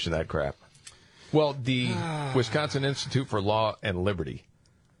 They're pushing that crap. Well, the Wisconsin Institute for Law and Liberty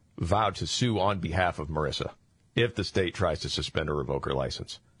vowed to sue on behalf of Marissa if the state tries to suspend or revoke her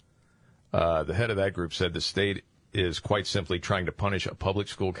license. The head of that group said the state is quite simply trying to punish a public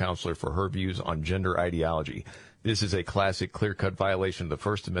school counselor for her views on gender ideology. This is a classic clear-cut violation of the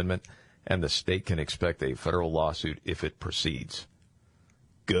First Amendment, and the state can expect a federal lawsuit if it proceeds.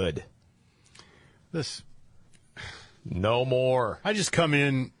 Good. No more. I just come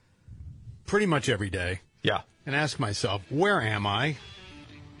in pretty much every day. Yeah. And ask myself, where am I?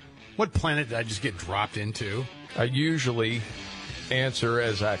 What planet did I just get dropped into? I usually answer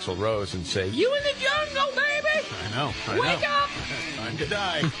as Axl Rose and say, You in the jungle, baby! I know. Wake up! Time to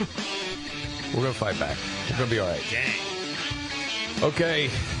die. We're going to fight back. We're going to be all right. Dang. Okay.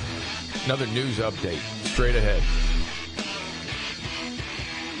 Another news update. Straight ahead.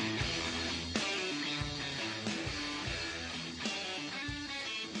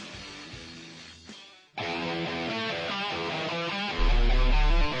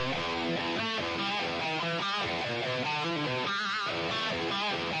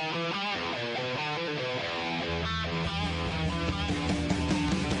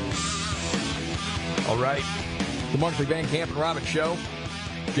 All right. The Markley, Van Camp, and Robbins Show.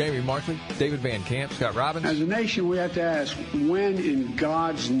 Jamie Markley, David Van Camp, Scott Robbins. As a nation, we have to ask, when in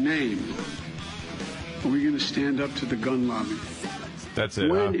God's name are we going to stand up to the gun lobby? That's it.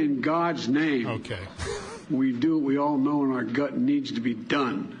 When in God's name okay. we do what we all know in our gut needs to be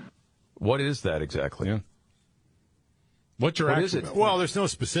done. What is that exactly? Yeah. What is it? Well, there's no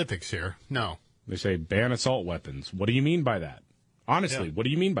specifics here. No. They say ban assault weapons. What do you mean by that? Honestly, what do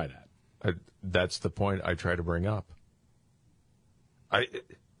you mean by that? That's the point I try to bring up.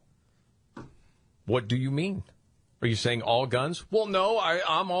 What do you mean? Are you saying all guns? Well, no,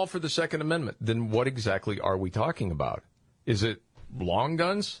 I'm all for the Second Amendment. Then what exactly are we talking about? Is it long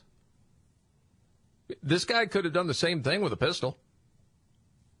guns? This guy could have done the same thing with a pistol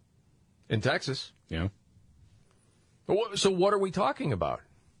in Texas. Yeah. So what are we talking about?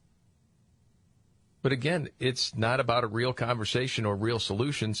 But again, it's not about a real conversation or real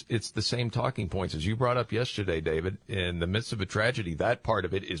solutions. It's the same talking points. As you brought up yesterday, David, in the midst of a tragedy, that part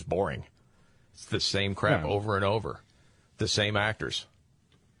of it is boring. It's the same crap over and over. The same actors.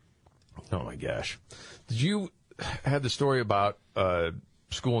 Oh, my gosh. Did you have the story about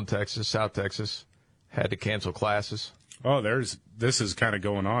school in Texas, South Texas, had to cancel classes? Oh, this is kind of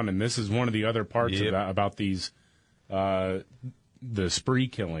going on, and this is one of the other parts of that, about these the spree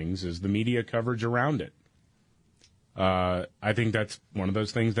killings is the media coverage around it. I think that's one of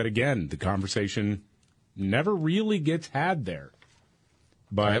those things that, again, the conversation never really gets had there.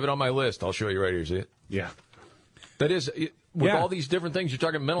 But I have it on my list. I'll show you right here. See it? Yeah. That is, with all these different things, you're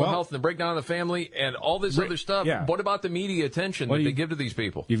talking mental health and the breakdown of the family and all this other stuff. Yeah. What about the media attention that they give to these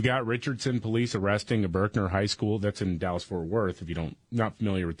people? You've got Richardson police arresting a Berkner High School. That's in Dallas-Fort Worth, if you not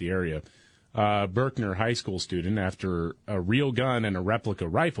familiar with the area. Berkner High School student after a real gun and a replica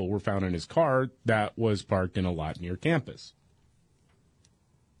rifle were found in his car that was parked in a lot near campus.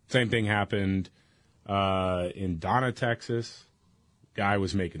 Same thing happened in Donna, Texas. Guy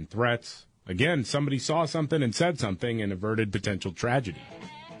was making threats. Again, somebody saw something and said something and averted potential tragedy.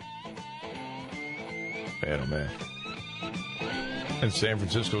 Man, oh man. And San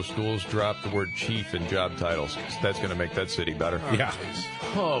Francisco schools dropped the word chief in job titles. That's going to make that city better. Yeah.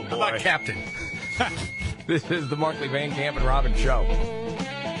 Oh, boy. How about captain? This is the Markley, Van Camp, and Robbins Show.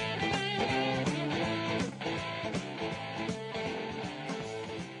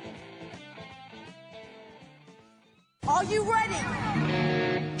 Are you ready?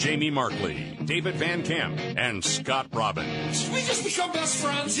 Jamie Markley, David Van Camp, and Scott Robbins. We just become best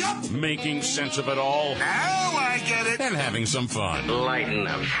friends. Yep. Making sense of it all. Now I get it. And having some fun. Lighten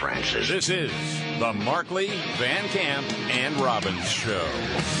up, Francis. This is the Markley, Van Camp, and Robbins Show.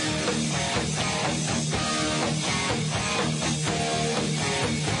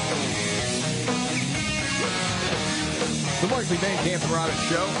 The Markley, Van Camp, and Robbins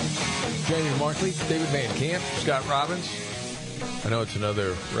Show. Jamie Markley, David Van Camp, Scott Robbins. I know it's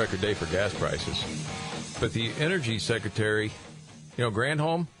another record day for gas prices, but the Energy Secretary,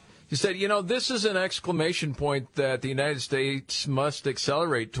 Granholm, he said, this is an exclamation point that the United States must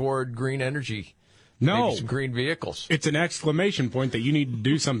accelerate toward green energy. No. Maybe some green vehicles. It's an exclamation point that you need to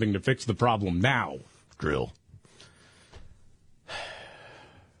do something to fix the problem now. Drill.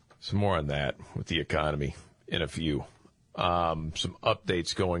 Some more on that with the economy in a few. Some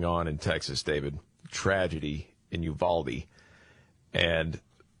updates going on in Texas, David. Tragedy in Uvalde. And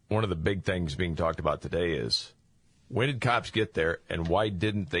one of the big things being talked about today is, when did cops get there, and why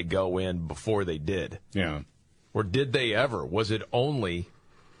didn't they go in before they did? Yeah. Or did they ever? Was it only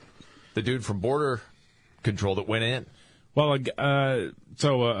the dude from Border Control that went in? Well,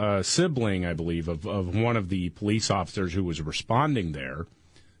 so a sibling, I believe, of one of the police officers who was responding there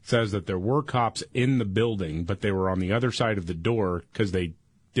says that there were cops in the building, but they were on the other side of the door because they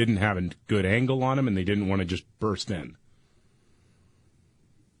didn't have a good angle on them and they didn't want to just burst in.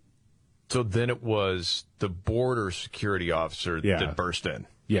 So then it was the border security officer that burst in.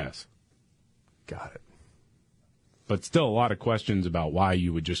 Yes. Got it. But still a lot of questions about why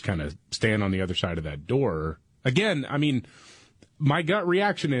you would just kind of stand on the other side of that door. Again, I mean, my gut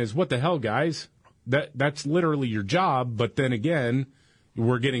reaction is, what the hell, guys? That's literally your job. But then again,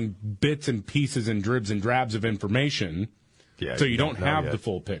 we're getting bits and pieces and dribs and drabs of information. Yeah, so you don't have the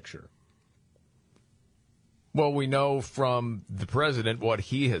full picture. Well, we know from the president what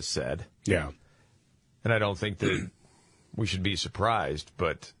he has said. Yeah. And I don't think that we should be surprised,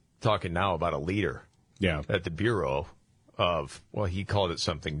 but talking now about a leader at the Bureau of, well, he called it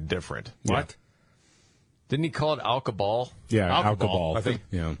something different. Yeah. What? Didn't he call it alcohol? Yeah, alcohol. I think.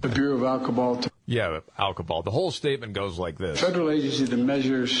 Yeah. The Bureau of Alcohol. Yeah, alcohol. The whole statement goes like this. Federal agency that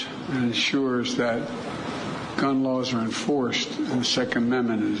measures and ensures that gun laws are enforced and the Second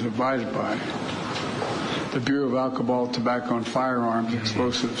Amendment is abided by. the Bureau of Alcohol, Tobacco, and Firearms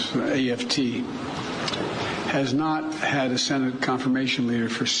Explosives, AFT, has not had a Senate confirmation leader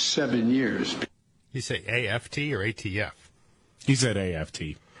for 7 years. You say AFT or ATF? He said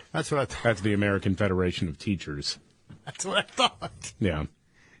AFT. That's what I thought. That's the American Federation of Teachers. That's what I thought. Yeah.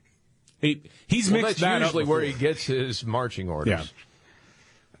 He's mixed that's that usually up where he gets his marching orders.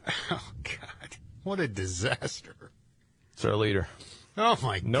 Yeah. Oh, God. What a disaster. It's our leader. Oh,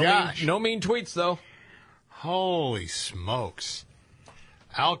 my gosh. No mean tweets, though. Holy smokes.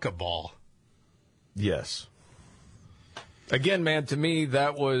 Alcohol. Yes. Again, man, to me,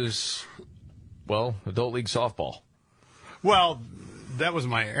 that was, well, Adult League softball. Well, that was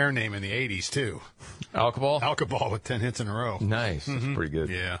my air name in the 80s, too. Alcohol? Alcohol with 10 hits in a row. Nice. That's pretty good.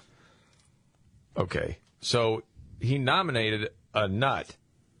 Yeah. Okay. So he nominated a nut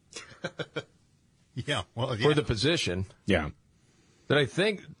Yeah, well, yeah. for the position. Yeah. That I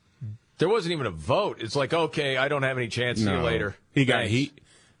think there wasn't even a vote. It's like, okay, I don't have any chance. See you later.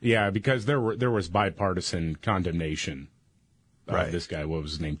 Yeah, because there was bipartisan condemnation of Right. this guy. What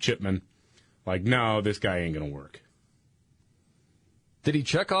was his name? Chipman. Like, no, this guy ain't gonna work. Did he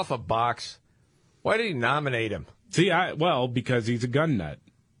check off a box? Why did he nominate him? See, because he's a gun nut.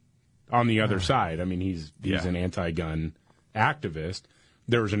 On the other side, I mean, he's an anti-gun activist.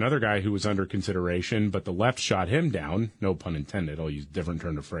 There was another guy who was under consideration, but the left shot him down. No pun intended. I'll use a different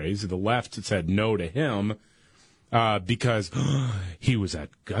turn of phrase. The left said no to him because he was at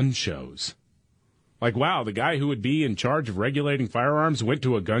gun shows. Like, wow, the guy who would be in charge of regulating firearms went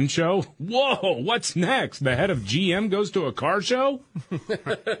to a gun show? Whoa, what's next? The head of GM goes to a car show?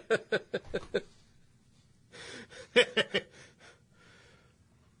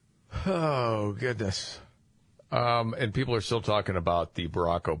 Oh, goodness. And people are still talking about the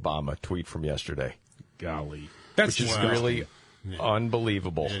Barack Obama tweet from yesterday. Golly. Which is really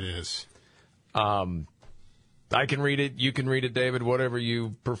unbelievable. It is. I can read it. You can read it, David, whatever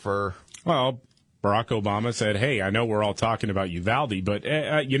you prefer. Well, Barack Obama said, hey, I know we're all talking about Uvalde, but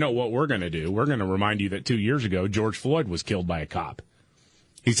you know what we're going to do? We're going to remind you that 2 years ago, George Floyd was killed by a cop.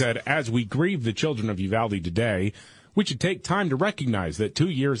 He said, as we grieve the children of Uvalde today, we should take time to recognize that 2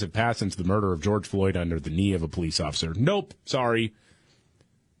 years have passed since the murder of George Floyd under the knee of a police officer. Nope, sorry.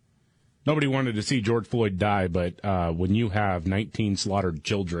 Nobody wanted to see George Floyd die, but when you have 19 slaughtered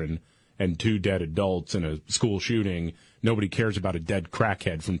children and 2 dead adults in a school shooting, nobody cares about a dead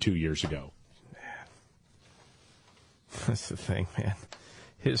crackhead from 2 years ago. That's the thing, man.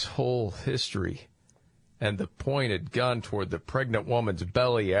 His whole history and the pointed gun toward the pregnant woman's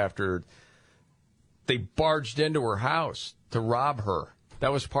belly after they barged into her house to rob her.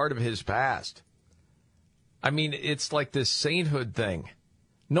 That was part of his past. I mean, it's like this sainthood thing.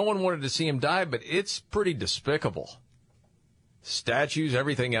 No one wanted to see him die, but it's pretty despicable. Statues,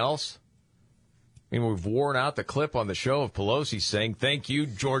 everything else. I mean, we've worn out the clip on the show of Pelosi saying, thank you,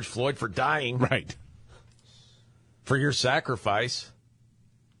 George Floyd, for dying. Right. For your sacrifice.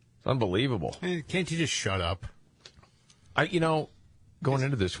 It's unbelievable. Can't you just shut up? Going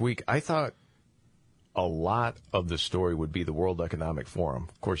into this week, I thought a lot of the story would be the World Economic Forum.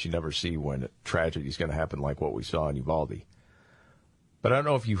 Of course, you never see when a tragedy is going to happen like what we saw in Uvalde. But I don't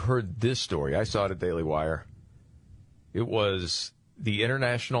know if you heard this story. I saw it at Daily Wire. It was the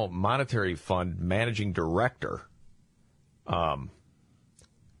International Monetary Fund managing director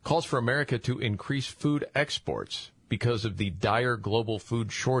calls for America to increase food exports because of the dire global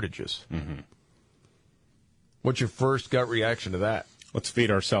food shortages. Mm-hmm. What's your first gut reaction to that? Let's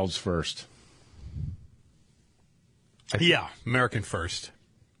feed ourselves first. Yeah, American first.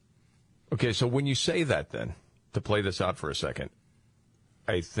 Okay, so when you say that then, to play this out for a second,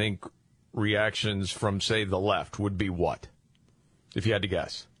 I think reactions from, say, the left would be what? If you had to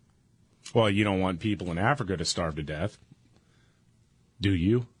guess. Well, you don't want people in Africa to starve to death. Do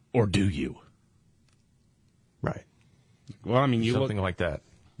you? Or do you? Right. Well, I mean, something like that.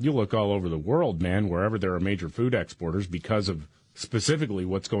 You look all over the world, man, wherever there are major food exporters, because of specifically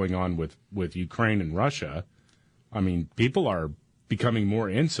what's going on with Ukraine and Russia. I mean, people are becoming more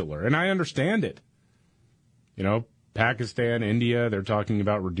insular, and I understand it. You know, Pakistan, India, they're talking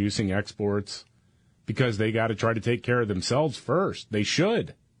about reducing exports because they got to try to take care of themselves first. They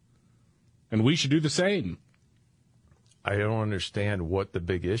should. And we should do the same. I don't understand what the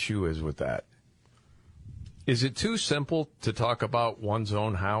big issue is with that. Is it too simple to talk about one's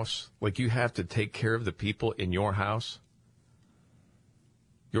own house? Like you have to take care of the people in your house?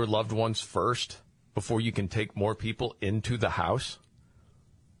 Your loved ones first before you can take more people into the house?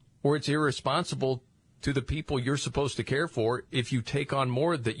 Or it's irresponsible to the people you're supposed to care for if you take on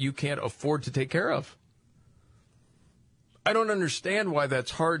more that you can't afford to take care of? I don't understand why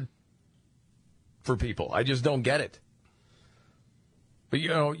that's hard for people. I just don't get it. But,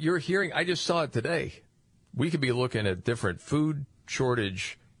 you're hearing, I just saw it today. We could be looking at different food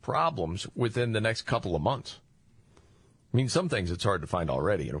shortage problems within the next couple of months. I mean, some things it's hard to find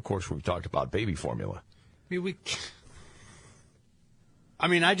already. And, of course, we've talked about baby formula.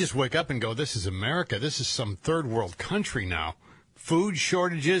 I just wake up and go, this is America. This is some third world country now. Food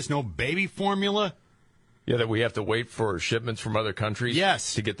shortages, no baby formula. Yeah, that we have to wait for shipments from other countries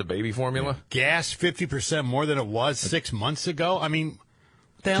to get the baby formula. Gas 50% more than it was 6 months ago. I mean,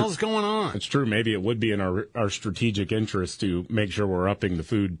 what the hell's going on? It's true. Maybe it would be in our strategic interest to make sure we're upping the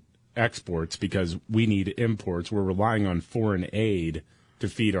food exports because we need imports. We're relying on foreign aid to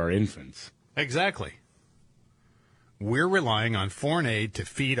feed our infants. Exactly. We're relying on foreign aid to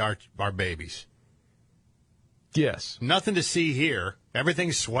feed our babies. Yes. Nothing to see here.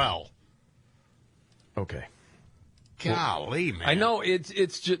 Everything's swell. Okay. Golly, man. I know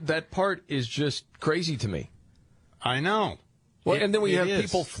it's just, that part is just crazy to me. I know. Well, and then we have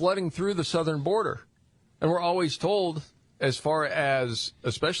people flooding through the southern border. And we're always told, as far as,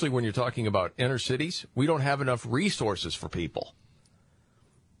 especially when you're talking about inner cities, we don't have enough resources for people.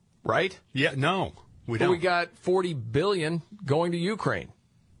 Right? Yeah, no, we don't. But we got $40 billion going to Ukraine.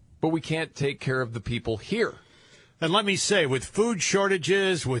 But we can't take care of the people here. And let me say, with food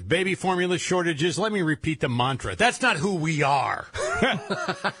shortages, with baby formula shortages, let me repeat the mantra. That's not who we are.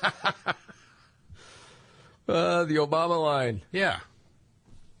 The Obama line. Yeah.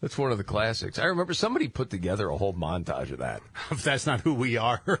 That's one of the classics. I remember somebody put together a whole montage of that. That's not who we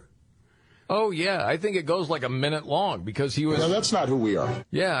are. Oh, yeah. I think it goes like a minute long because he was... No, that's not who we are.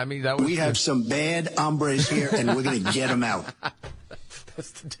 Yeah, I mean, that was... We have some bad hombres here, and we're going to get them out.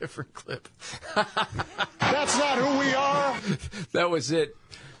 That's the different clip. That's not who we are. That was it.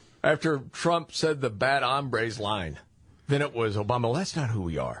 After Trump said the bad hombres line, then it was Obama, well, that's not who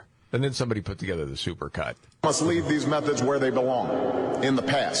we are. And then somebody put together the supercut. Must leave these methods where they belong, in the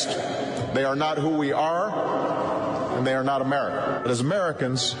past. They are not who we are, and they are not America. But as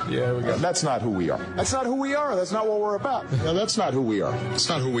Americans, that's not who we are. That's not who we are. That's not what we're about. No, that's not who we are. That's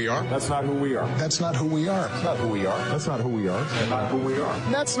not who we are. That's not who we are. That's not who we are. That's not who we are. That's not who we are. That's not who we are.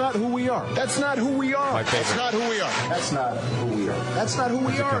 That's not who we are. That's not who we are. That's not who we are. That's not who we are. That's not who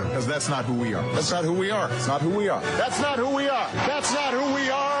we are. Because that's not who we are. That's not who we are. That's not who we are. That's not who we are. That's not who we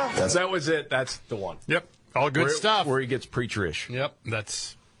are. That was it. That's the one. Yep. All good stuff. Where he gets preacherish. Yep.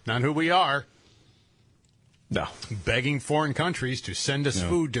 That's not who we are. No. Begging foreign countries to send us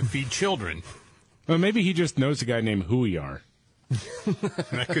food to feed children. Well, maybe he just knows a guy named Huiyar.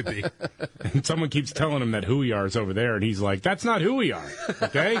 That could be. And someone keeps telling him that Huiyar is over there, and he's like, that's not Huiyar,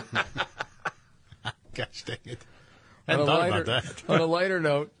 okay? Gosh dang it. I hadn't thought about that. On a lighter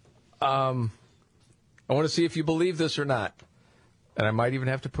note, I want to see if you believe this or not. And I might even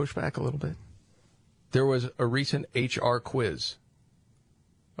have to push back a little bit. There was a recent HR quiz,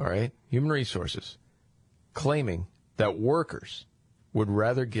 all right, Human Resources, claiming that workers would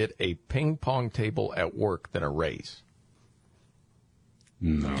rather get a ping pong table at work than a raise.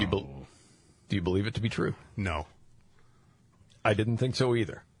 No. Do you believe it to be true? No. I didn't think so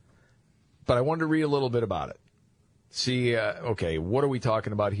either. But I wanted to read a little bit about it. See, okay, what are we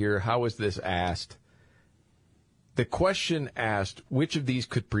talking about here? How was this asked? The question asked, which of these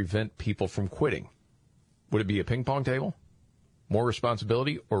could prevent people from quitting? Would it be a ping pong table, more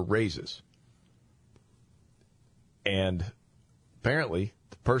responsibility, or raises? And apparently,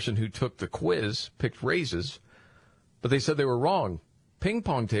 the person who took the quiz picked raises, but they said they were wrong. Ping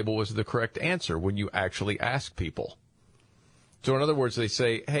pong table was the correct answer when you actually ask people. So in other words, they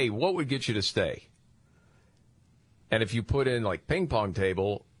say, hey, what would get you to stay? And if you put in like ping pong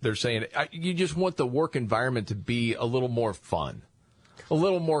table, they're saying you just want the work environment to be a little more fun, a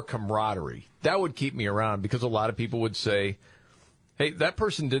little more camaraderie. That would keep me around because a lot of people would say, hey, that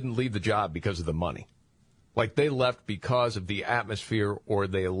person didn't leave the job because of the money. Like they left because of the atmosphere or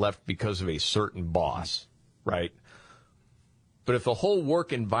they left because of a certain boss, right? But if the whole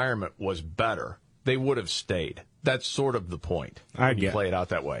work environment was better, they would have stayed. That's sort of the point. I get play it out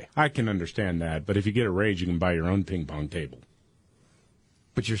that way. I can understand that, but if you get a raise, you can buy your own ping pong table.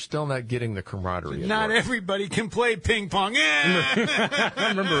 But you're still not getting the camaraderie. Not everybody can play ping pong. I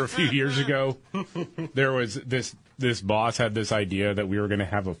remember a few years ago, there was this boss had this idea that we were going to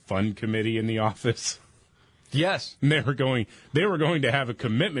have a fun committee in the office. Yes, and they were going to have a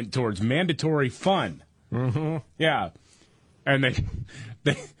commitment towards mandatory fun. Mm-hmm. Yeah, and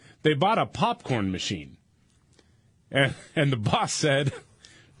they bought a popcorn machine, and the boss said,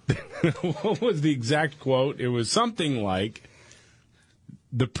 what was the exact quote? It was something like,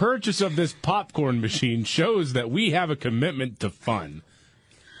 the purchase of this popcorn machine shows that we have a commitment to fun.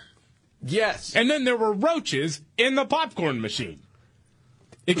 Yes. And then there were roaches in the popcorn machine.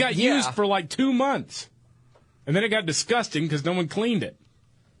 It got used for like 2 months. And then it got disgusting because no one cleaned it.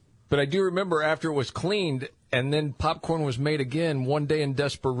 But I do remember after it was cleaned and then popcorn was made again, one day in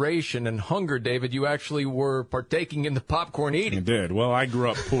desperation and hunger, David, you actually were partaking in the popcorn eating. I did. Well, I grew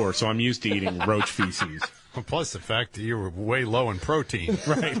up poor, so I'm used to eating roach feces. Well, plus the fact that you were way low in protein.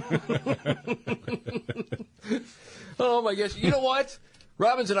 Right. Oh, my gosh. You know what?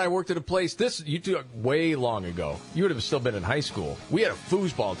 Robbins and I worked at a place, you took way long ago. You would have still been in high school. We had a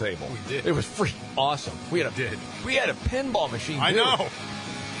foosball table. We did. It was freaking awesome. We had a pinball machine, too. I know.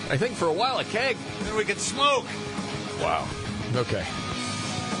 I think for a while a keg. Then we could smoke. Wow. Okay.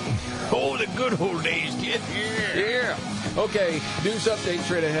 Oh, the good old days, kid. Yeah. Okay, news update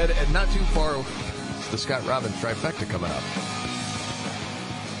straight ahead, and not too far, it's the Scott Robbins trifecta coming up.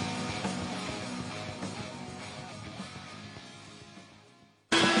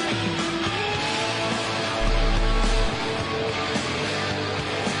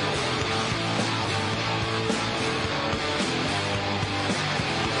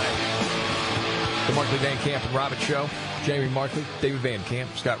 The Markley, Van Camp, and Robbins Show. Jamie Markley, David Van Camp,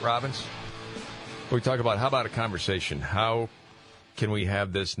 Scott Robbins. We talk about how about a conversation? How can we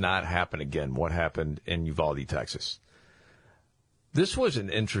have this not happen again? What happened in Uvalde, Texas? This was an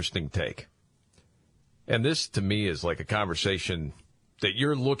interesting take. And this, to me, is like a conversation that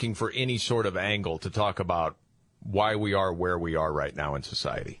you're looking for any sort of angle to talk about why we are where we are right now in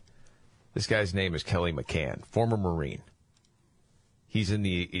society. This guy's name is Kelly McCann, former Marine. He's in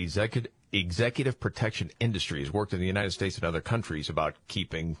the executive protection industry. He's worked in the United States and other countries about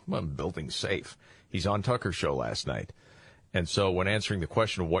keeping buildings safe. He's on Tucker Show last night. And so when answering the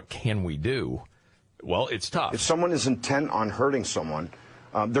question of what can we do, well, it's tough. If someone is intent on hurting someone,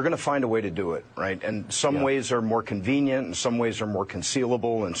 they're going to find a way to do it, right? And some ways are more convenient, and some ways are more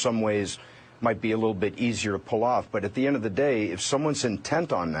concealable, and some ways might be a little bit easier to pull off. But at the end of the day, if someone's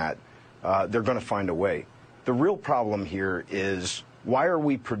intent on that, they're going to find a way. The real problem here is, why are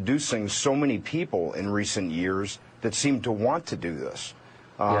we producing so many people in recent years that seem to want to do this?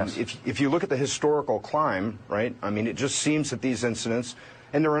 Yes. If you look at the historical climb, right, I mean, it just seems that these incidents,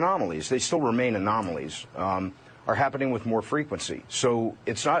 and they're anomalies, they still remain anomalies, are happening with more frequency. So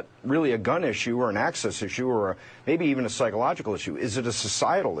it's not really a gun issue or an access issue or maybe even a psychological issue. Is it a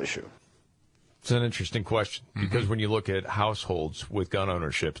societal issue? It's an interesting question because when you look at households with gun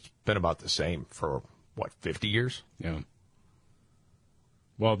ownership, it's been about the same for, 50 years? Yeah.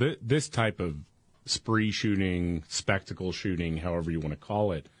 Well, this type of spree shooting, spectacle shooting, however you want to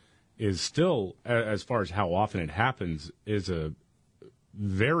call it, is still, as far as how often it happens, is a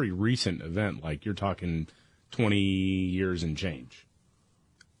very recent event. Like, you're talking 20 years and change.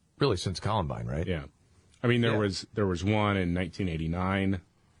 Really, since Columbine, right? Yeah. I mean, there was one in 1989,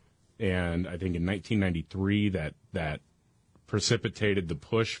 and I think in 1993 that precipitated the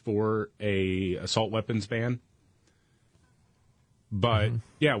push for a assault weapons ban. But,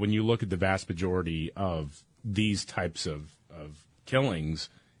 yeah, when you look at the vast majority of these types of killings,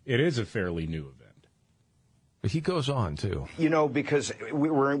 it is a fairly new event. But he goes on, too. You know, because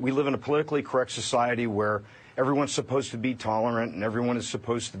we live in a politically correct society where everyone's supposed to be tolerant and everyone is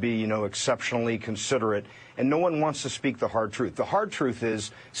supposed to be, exceptionally considerate, and no one wants to speak the hard truth. The hard truth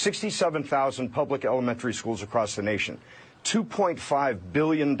is 67,000 public elementary schools across the nation. $2.5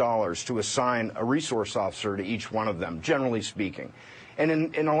 billion to assign a resource officer to each one of them, generally speaking.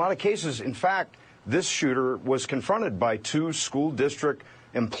 And in a lot of cases, in fact, this shooter was confronted by 2 school district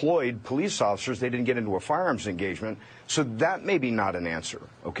employed police officers. They didn't get into a firearms engagement. So that may be not an answer,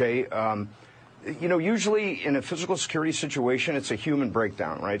 okay? Usually in a physical security situation, it's a human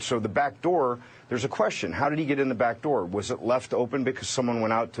breakdown, right? So the back door, there's a question. How did he get in the back door? Was it left open because someone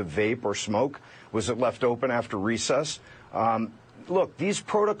went out to vape or smoke? Was it left open after recess? Look, these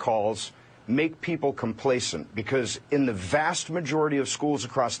protocols make people complacent because in the vast majority of schools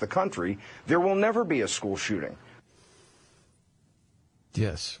across the country, there will never be a school shooting.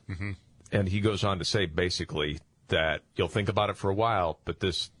 Yes. And he goes on to say basically that you'll think about it for a while, but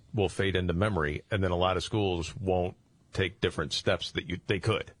this will fade into memory, and then a lot of schools won't take different steps that they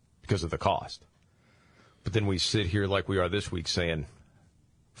could because of the cost. But then we sit here like we are this week saying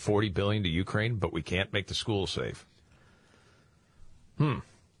 $40 billion to Ukraine, but we can't make the schools safe. And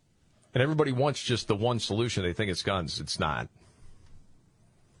everybody wants just the one solution. They think it's guns. It's not.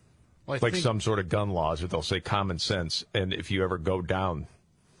 Well, like some sort of gun laws where they'll say common sense, and if you ever go down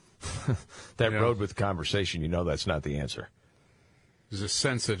that road with conversation, that's not the answer. There's a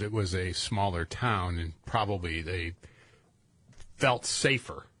sense that it was a smaller town, and probably they felt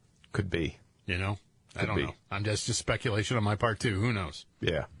safer. Could be. I don't know. I'm just speculation on my part, too. Who knows?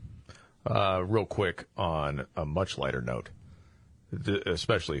 Yeah. Real quick on a much lighter note,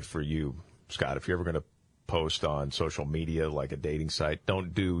 especially for you, Scott, if you're ever going to post on social media like a dating site,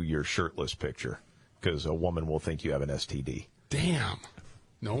 don't do your shirtless picture because a woman will think you have an STD. Damn.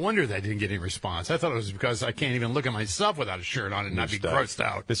 No wonder that didn't get any response. I thought it was because I can't even look at myself without a shirt on and not be grossed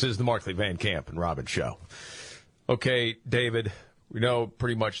out. This is the Markley, Van Camp, and Robbins Show. Okay, David, we know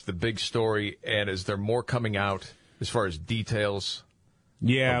pretty much the big story, and is there more coming out as far as details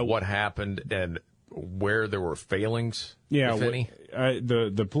of what happened and where there were failings, if any?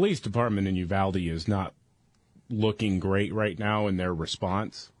 The police department in Uvalde is not looking great right now in their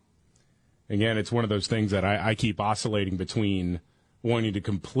response. Again, it's one of those things that I keep oscillating between wanting to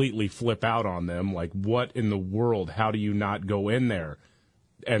completely flip out on them, like, what in the world, how do you not go in there?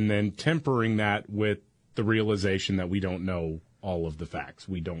 And then tempering that with the realization that we don't know all of the facts.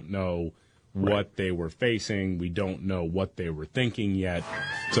 We don't know what they were facing. We don't know what they were thinking yet.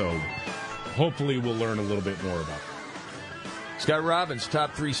 So hopefully we'll learn a little bit more about it. Scott Robbins,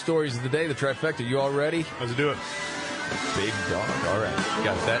 top 3 stories of the day, the trifecta. You all ready? Let's do it. Big dog. All right.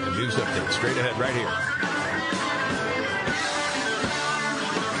 Got that in the news update. Straight ahead right here.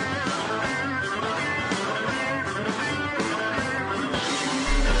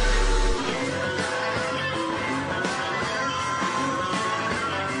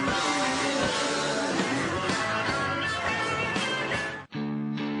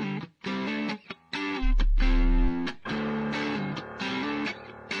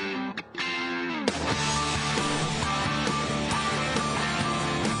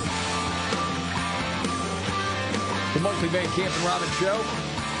 Van Camp and Robbins Show.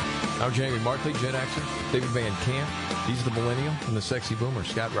 I'm Jamie Markley, Gen Xer. David Van Camp. He's the millennial and the sexy boomer,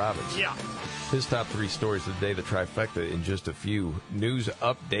 Scott Robbins. Yeah. His top 3 stories of the day, the trifecta, in just a few. News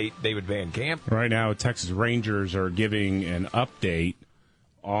update, David Van Camp. Right now, Texas Rangers are giving an update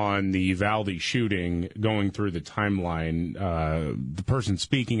on the Uvalde shooting, going through the timeline. The person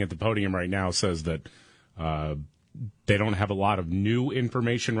speaking at the podium right now says that they don't have a lot of new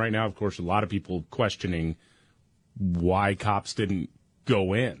information right now. Of course, a lot of people questioning why cops didn't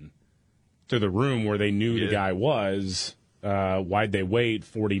go in to the room where they knew the guy was. Why'd they wait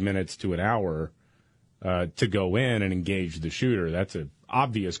 40 minutes to an hour to go in and engage the shooter? That's an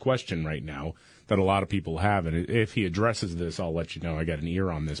obvious question right now that a lot of people have. And if he addresses this, I'll let you know. I got an ear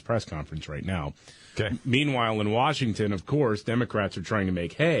on this press conference right now. Okay. Meanwhile, in Washington, of course, Democrats are trying to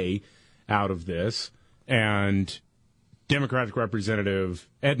make hay out of this. And Democratic Representative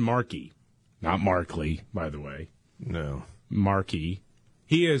Ed Markey, not Markley, by the way. No. Markey.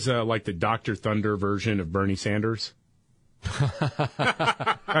 He is like the Dr. Thunder version of Bernie Sanders.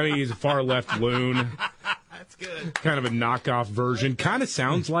 I mean, he's a far-left loon. That's good. Kind of a knockoff version. Kind of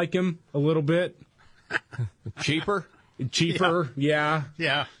sounds like him a little bit. Cheaper? Yeah.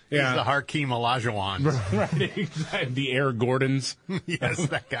 Yeah. He's the Hakeem Olajuwon. Right. The Air Gordons. Yes,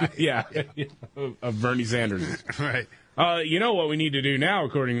 that guy. Yeah. Of Bernie Sanders. Right. You know what we need to do now,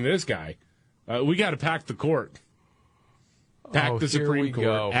 according to this guy? We got to pack the court. Pack the Supreme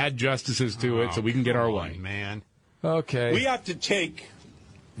Court. Add justices to it so we can get our way. Man. Okay. We have to take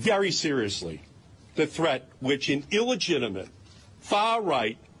very seriously the threat which an illegitimate,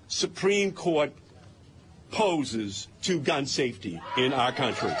 far-right Supreme Court poses to gun safety in our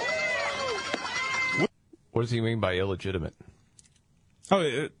country. What does he mean by illegitimate?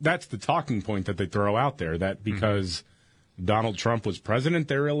 Oh, that's the talking point that they throw out there, that because Donald Trump was president,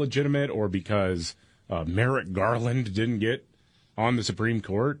 they're illegitimate, or because Merrick Garland didn't get on the Supreme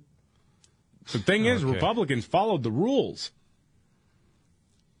Court. The thing is, Republicans followed the rules.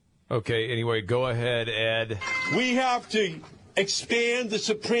 Okay, anyway, go ahead, Ed. We have to expand the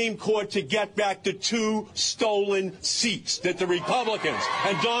Supreme Court to get back the 2 stolen seats that the Republicans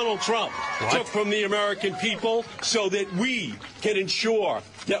and Donald Trump took from the American people, so that we can ensure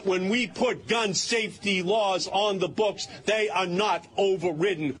that when we put gun safety laws on the books, they are not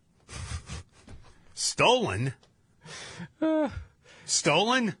overridden. Stolen?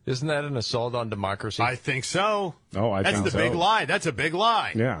 Stolen? Isn't that an assault on democracy? I think so. Oh, I think so. That's the big lie. That's a big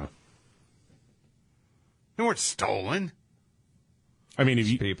lie. Yeah. They weren't stolen. I mean,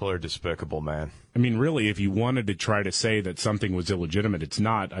 These people are despicable, man. I mean, really, if you wanted to try to say that something was illegitimate, it's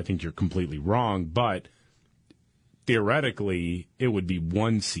not. I think you're completely wrong. But theoretically, it would be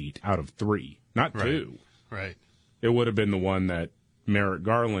 1 seat out of 3, not 2. Right. It would have been the one that Merrick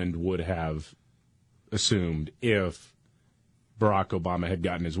Garland would have assumed if Barack Obama had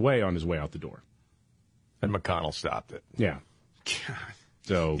gotten his way on his way out the door. And McConnell stopped it. Yeah. God.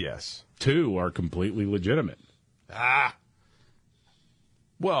 So, yes. 2 are completely legitimate.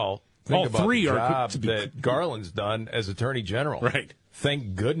 Well, think all about 3 the are job that Garland's done as Attorney General. Right.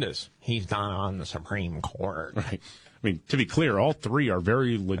 Thank goodness he's not on the Supreme Court. Right. I mean, to be clear, all three are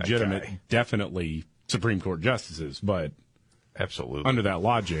very legitimate, definitely Supreme Court justices, but absolutely under that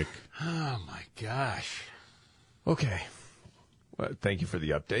logic. Oh, my gosh. Okay. Well, thank you for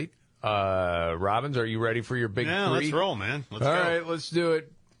the update. Robbins, are you ready for your big three? Let's roll, man. Let's go. All right, let's do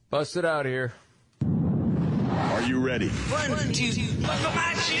it. Bust it out here. Are you ready? 1, 2,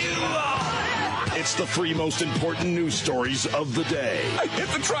 It's the three most important news stories of the day. I hit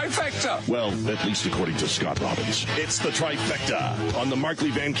the trifecta. Well, at least according to Scott Robbins. It's the trifecta on the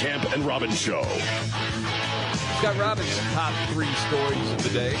Markley, Van Camp, and Robbins Show. Scott Robbins' top three stories of the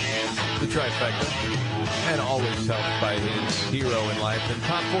day. The trifecta. And always helped by his hero in life and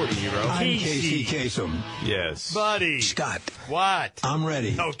top 40 hero. I'm Casey Kasem. Yes. Buddy. Scott. What? I'm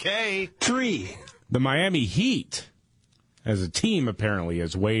ready. Okay. 3. The Miami Heat, as a team, apparently,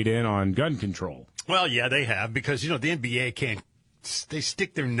 has weighed in on gun control. Well, yeah, they have, because, the NBA can't, they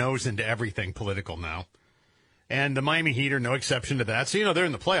stick their nose into everything political now. And the Miami Heat are no exception to that. So, they're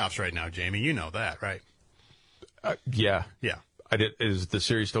in the playoffs right now, Jamie. You know that, right? Yeah. Yeah. Is the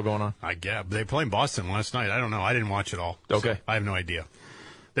series still going on? I guess. They played Boston last night. I don't know. I didn't watch it all. Okay. So I have no idea.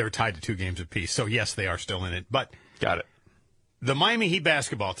 They were tied to 2 games apiece. So, yes, they are still in it. But got it. The Miami Heat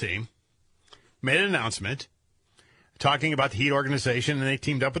basketball team made an announcement talking about the Heat organization, and they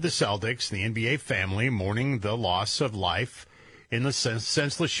teamed up with the Celtics, the NBA family, mourning the loss of life in the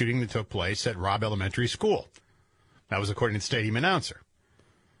senseless shooting that took place at Robb Elementary School. That was according to the stadium announcer.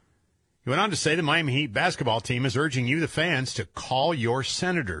 He went on to say the Miami Heat basketball team is urging you, the fans, to call your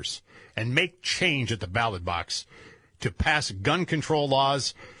senators and make change at the ballot box to pass gun control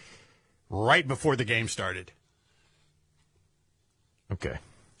laws right before the game started. Okay.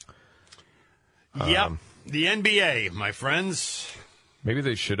 Yep. The NBA, my friends. Maybe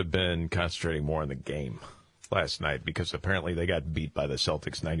they should have been concentrating more on the game last night, because apparently they got beat by the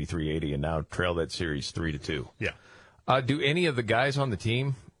Celtics 93-80 and now trail that series 3-2. Yeah. Do any of the guys on the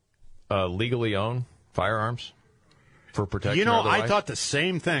team legally own firearms for protection? I thought the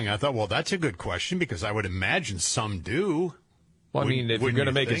same thing. I thought, well, that's a good question, because I would imagine some do. Well, I mean, if you're going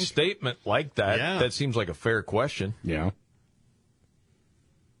to make a statement like that, that seems like a fair question. Yeah.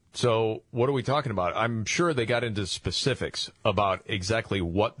 So what are we talking about? I'm sure they got into specifics about exactly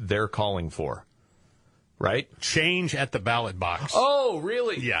what they're calling for, right? Change at the ballot box. Oh,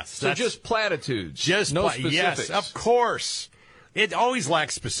 really? Yes. So just platitudes. Just no specifics. Yes, of course. It always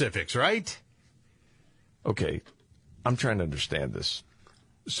lacks specifics, right? Okay. I'm trying to understand this.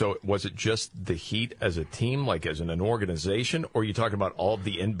 So was it just the Heat as a team, like as an organization, or are you talking about all of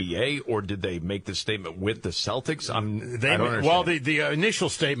the NBA, or did they make the statement with the Celtics? I don't understand. Well, the initial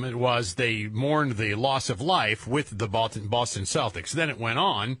statement was they mourned the loss of life with the Boston Celtics. Then it went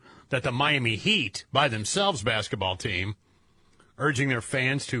on that the Miami Heat, by themselves basketball team, urging their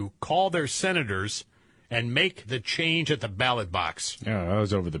fans to call their senators and make the change at the ballot box. Yeah, that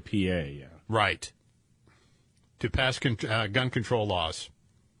was over the PA, yeah. Right. To pass gun control laws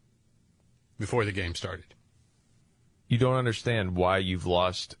before the game started. You don't understand why you've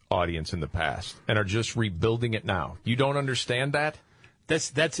lost audience in the past and are just rebuilding it now. You don't understand that?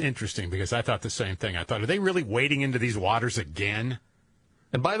 That's interesting, because I thought the same thing. I thought, are they really wading into these waters again?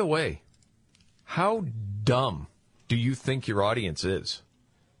 And by the way, how dumb do you think your audience is?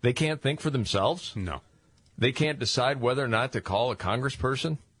 They can't think for themselves? No. They can't decide whether or not to call a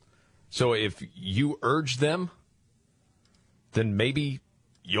congressperson? So if you urge them, then maybe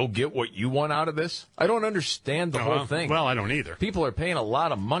you'll get what you want out of this? I don't understand the whole thing. Well, I don't either. People are paying a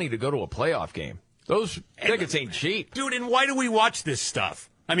lot of money to go to a playoff game. Those tickets ain't cheap. Dude, and why do we watch this stuff?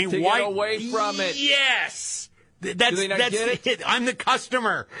 I mean, to why? Get away from it. Yes. Do they not get it? I'm the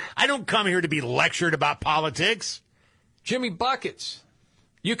customer. I don't come here to be lectured about politics. Jimmy Buckets.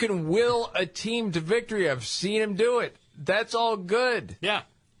 You can will a team to victory. I've seen him do it. That's all good. Yeah.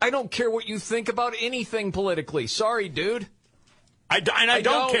 I don't care what you think about anything politically. Sorry, dude. I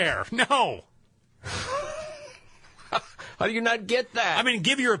don't care. No. How do you not get that? I mean,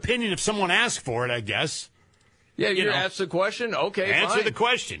 give your opinion if someone asks for it, I guess. Yeah, you ask the question. Okay, answer fine. the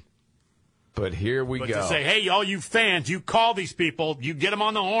question. But here we But go. to say, hey, all you fans, you call these people, you get them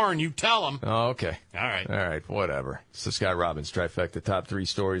on the horn, you tell them. Oh, okay. All right. All right, whatever. It's the Scott Robbins Trifecta, top 3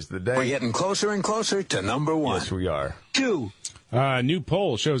 stories of the day. We're getting closer and closer to number 1. Yes, we are. 2. New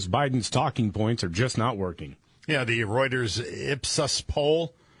poll shows Biden's talking points are just not working. Yeah, the Reuters Ipsos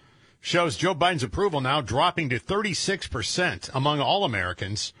poll shows Joe Biden's approval now dropping to 36% among all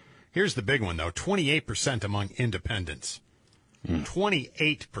Americans. Here's the big one, though, 28% among independents.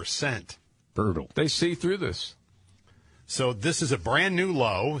 28%. Brutal. They see through this. So this is a brand new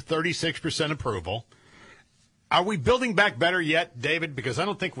low, 36% approval. Are we building back better yet, David? Because I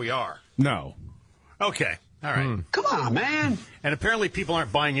don't think we are. No. Okay. All right. Come on, man. And apparently people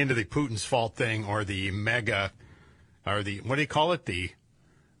aren't buying into the Putin's fault thing or the mega, or the, what do you call it? The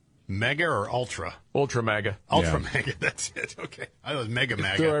mega or ultra? Ultra mega. Ultra mega, that's it. Okay. I was mega Just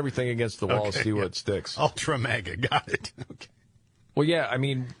mega. throw everything against the wall, see what sticks. Ultra mega, got it. Okay. Well, yeah, I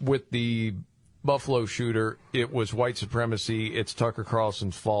mean, with the Buffalo shooter, it was white supremacy, it's Tucker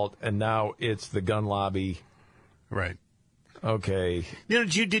Carlson's fault, and now it's the gun lobby. Right. Okay. You know,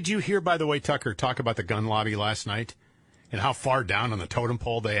 did you hear, by the way, Tucker talk about the gun lobby last night and how far down on the totem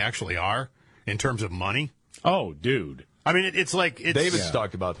pole they actually are in terms of money? Oh, dude. I mean, it's David's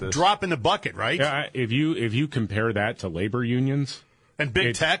talked about this. Drop in the bucket, right? Yeah, if you compare that to labor unions and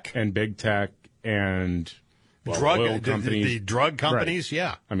big tech and drug oil companies, the drug companies, right.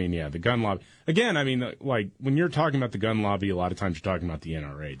 yeah. I mean, yeah, the gun lobby. Again, I mean, like when you're talking about the gun lobby, a lot of times you're talking about the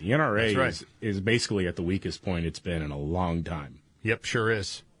NRA. The NRA right. is basically at the weakest point it's been in a long time. Yep, sure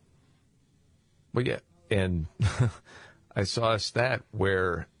is. Well, yeah, and I saw a stat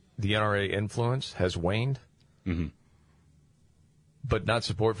where the NRA influence has waned, but not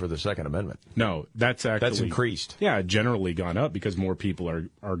support for the Second Amendment. No, that's increased. Yeah, generally gone up because more people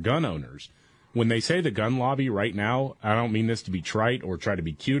are gun owners. When they say the gun lobby right now, I don't mean this to be trite or try to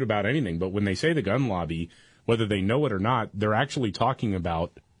be cute about anything, but when they say the gun lobby, whether they know it or not, they're actually talking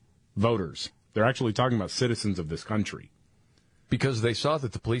about voters. They're actually talking about citizens of this country. Because they saw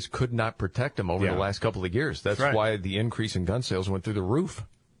that the police could not protect them over the last couple of years. That's right. why the increase in gun sales went through the roof.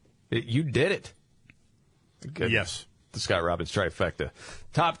 You did it. Good. Yes. The Scott Robbins trifecta.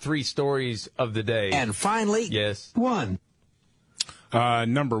 Top 3 stories of the day. And finally, one.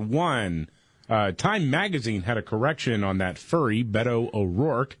 Number 1, Time Magazine had a correction on that furry Beto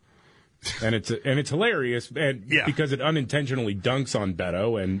O'Rourke, and it's hilarious because it unintentionally dunks on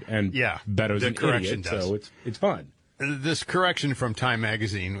Beto and Beto's an idiot, so it's fun. This correction from Time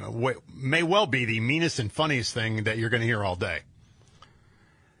Magazine may well be the meanest and funniest thing that you're going to hear all day.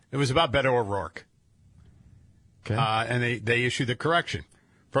 It was about Beto O'Rourke. Okay. And they issued the correction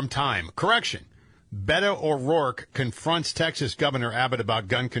from Time. Correction. Beto O'Rourke confronts Texas Governor Abbott about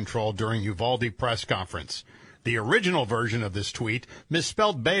gun control during Uvalde press conference. The original version of this tweet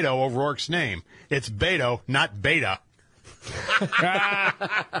misspelled Beto O'Rourke's name. It's Beto, not Beta.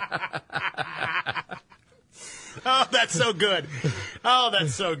 Oh, that's so good. Oh,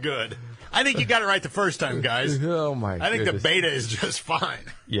 that's so good. I think you got it right the first time, guys. Oh, my I think goodness. the beta is just fine.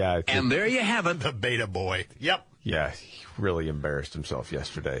 Yeah. And there you have it. The beta boy. Yep. Yeah, he really embarrassed himself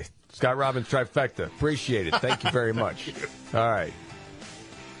yesterday. Scott Robbins trifecta. Appreciate it. Thank you very much. All right.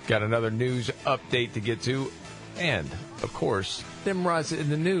 Got another news update to get to. And, of course, Nimrod's in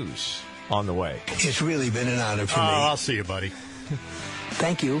the news on the way. It's really been an honor for me. I'll see you, buddy.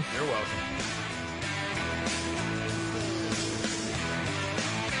 Thank you. You're welcome.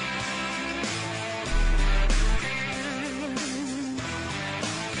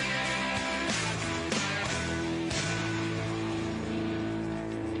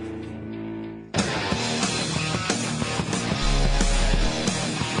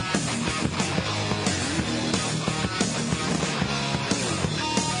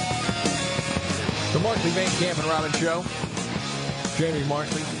 The Markley, Van Camp, and Robbins Show. Jamie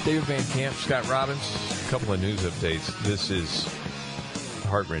Markley, David Van Camp, Scott Robbins. A couple of news updates. This is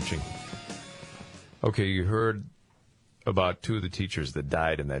heart-wrenching. Okay, you heard about 2 of the teachers that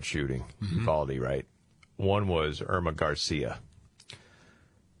died in that shooting, Uvalde, right? One was Irma Garcia.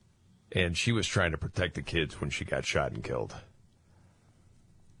 And she was trying to protect the kids when she got shot and killed.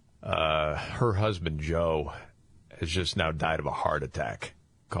 Her husband, Joe, has just now died of a heart attack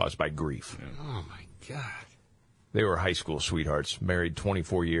caused by grief. Oh, my God. They were high school sweethearts, married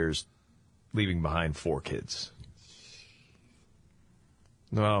 24 years, leaving behind 4 kids.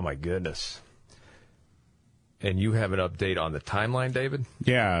 Oh, my goodness. And you have an update on the timeline, David?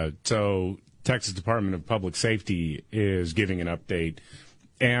 Yeah, so Texas Department of Public Safety is giving an update.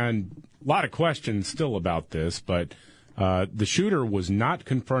 And a lot of questions still about this, but the shooter was not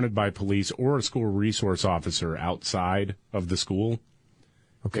confronted by police or a school resource officer outside of the school.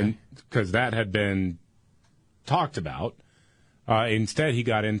 Okay. Because that had been talked about. Instead, he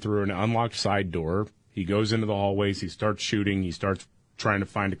got in through an unlocked side door. He goes into the hallways. He starts shooting. He starts trying to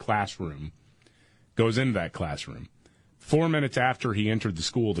find a classroom. Goes into that classroom. 4 minutes after he entered the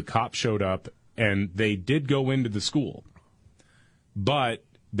school, the cops showed up, and they did go into the school. But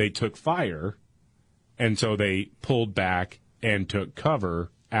they took fire, and so they pulled back and took cover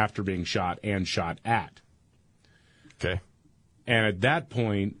after being shot and shot at. Okay. And at that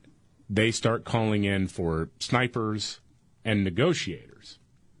point, they start calling in for snipers and negotiators.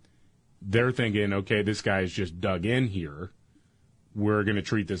 they're thinking, okay, this guy's just dug in here. We're going to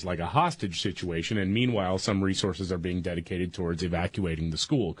treat this like a hostage situation. And meanwhile, some resources are being dedicated towards evacuating the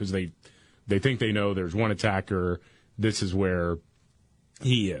school because they think they know there's one attacker. This is where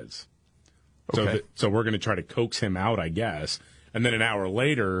he is. Okay. So we're going to try to coax him out, I guess. And then an hour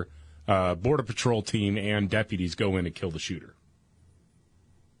later, Border Patrol team and deputies go in to kill the shooter.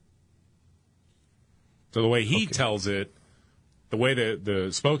 So the way he tells it, the way the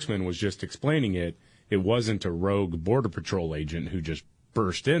spokesman was just explaining it, it wasn't a rogue Border Patrol agent who just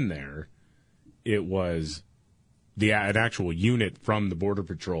burst in there. It was an actual unit from the Border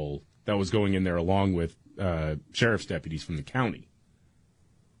Patrol that was going in there along with sheriff's deputies from the county.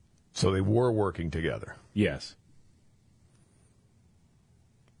 So they were working together. Yes.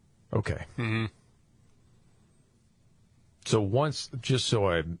 Okay. Mm-hmm. So just so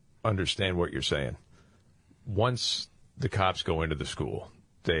I understand what you're saying, once the cops go into the school,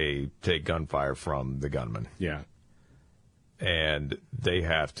 they take gunfire from the gunman. Yeah. And they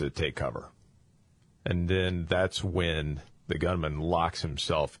have to take cover. And then that's when the gunman locks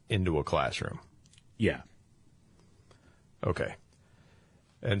himself into a classroom. Yeah. Okay.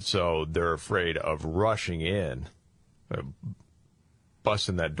 And so they're afraid of rushing in,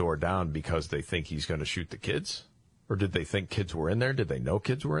 busting that door down because they think he's going to shoot the kids? Or did they think kids were in there? Did they know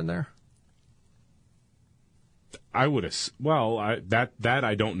kids were in there? I would that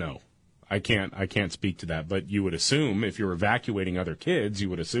I don't know. I can't speak to that, but you would assume if you're evacuating other kids, you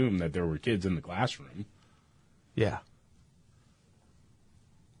would assume that there were kids in the classroom. Yeah.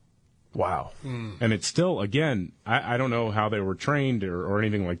 Wow. And it's still, again, I don't know how they were trained or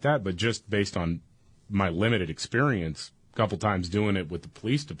anything like that, but just based on my limited experience, a couple times doing it with the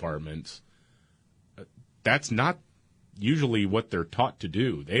police departments, that's not usually what they're taught to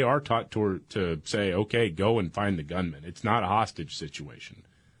do. They are taught to say, okay, go and find the gunman. It's not a hostage situation.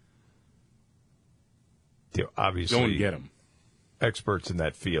 Obviously, go and get him. Experts in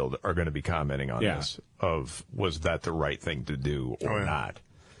that field are going to be commenting on this of was that the right thing to do or not?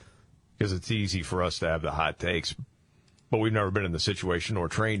 Because it's easy for us to have the hot takes, but we've never been in the situation or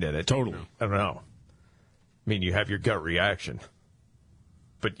trained in it. Totally. I don't know. I mean, you have your gut reaction,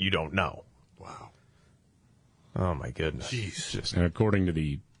 but you don't know. Wow. Oh, my goodness. Jeez. And according to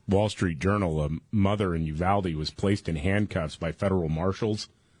the Wall Street Journal, a mother in Uvalde was placed in handcuffs by federal marshals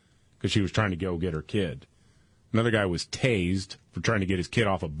because she was trying to go get her kid. Another guy was tased for trying to get his kid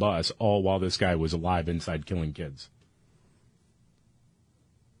off a bus, all while this guy was alive inside killing kids.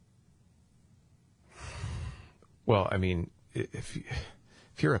 Well, I mean, if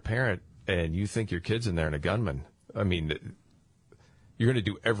you're a parent and you think your kid's in there and a gunman, I mean, you're going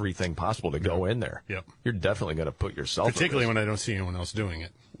to do everything possible to go in there. Yep. You're definitely going to put yourself at Particularly risk. when I don't see anyone else doing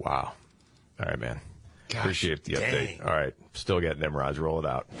it. Wow. All right, man. Gosh, appreciate the update. All right. Still getting Nimrod's. Roll it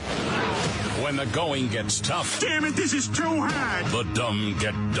out. When the going gets tough. Damn it, this is too hard. The dumb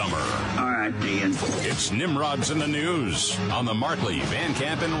get dumber. All right, Ian. It's Nimrod's in the News on the Markley, Van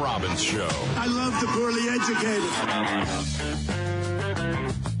Camp, and Robbins Show. I love the poorly educated.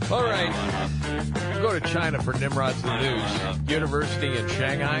 All right. We'll go to China for Nimrod's in the News. University in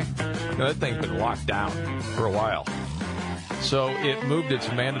Shanghai. That thing's been locked down for a while. So it moved its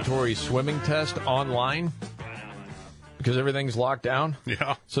mandatory swimming test online because everything's locked down.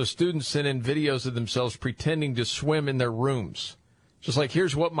 Yeah. So students sent in videos of themselves pretending to swim in their rooms. Just like,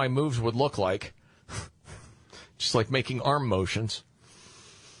 here's what my moves would look like. Just like making arm motions.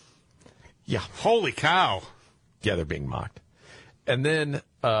 Yeah. Holy cow. Yeah, they're being mocked. And then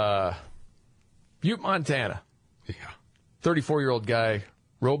Butte, Montana. Yeah. 34-year-old guy,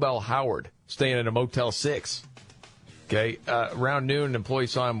 Robel Howard, staying in a Motel 6. Okay. Around noon, an employee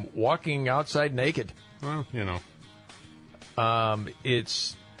saw him walking outside naked. Well, you know.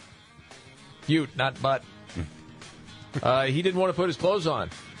 It's Butte, not butt. He didn't want to put his clothes on.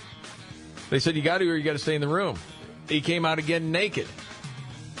 They said, you got to or you got to stay in the room. He came out again naked.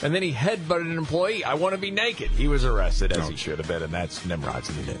 And then he headbutted an employee. I want to be naked. He was arrested, as he should have been, and that's Nimrod's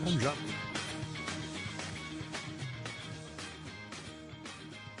in the News.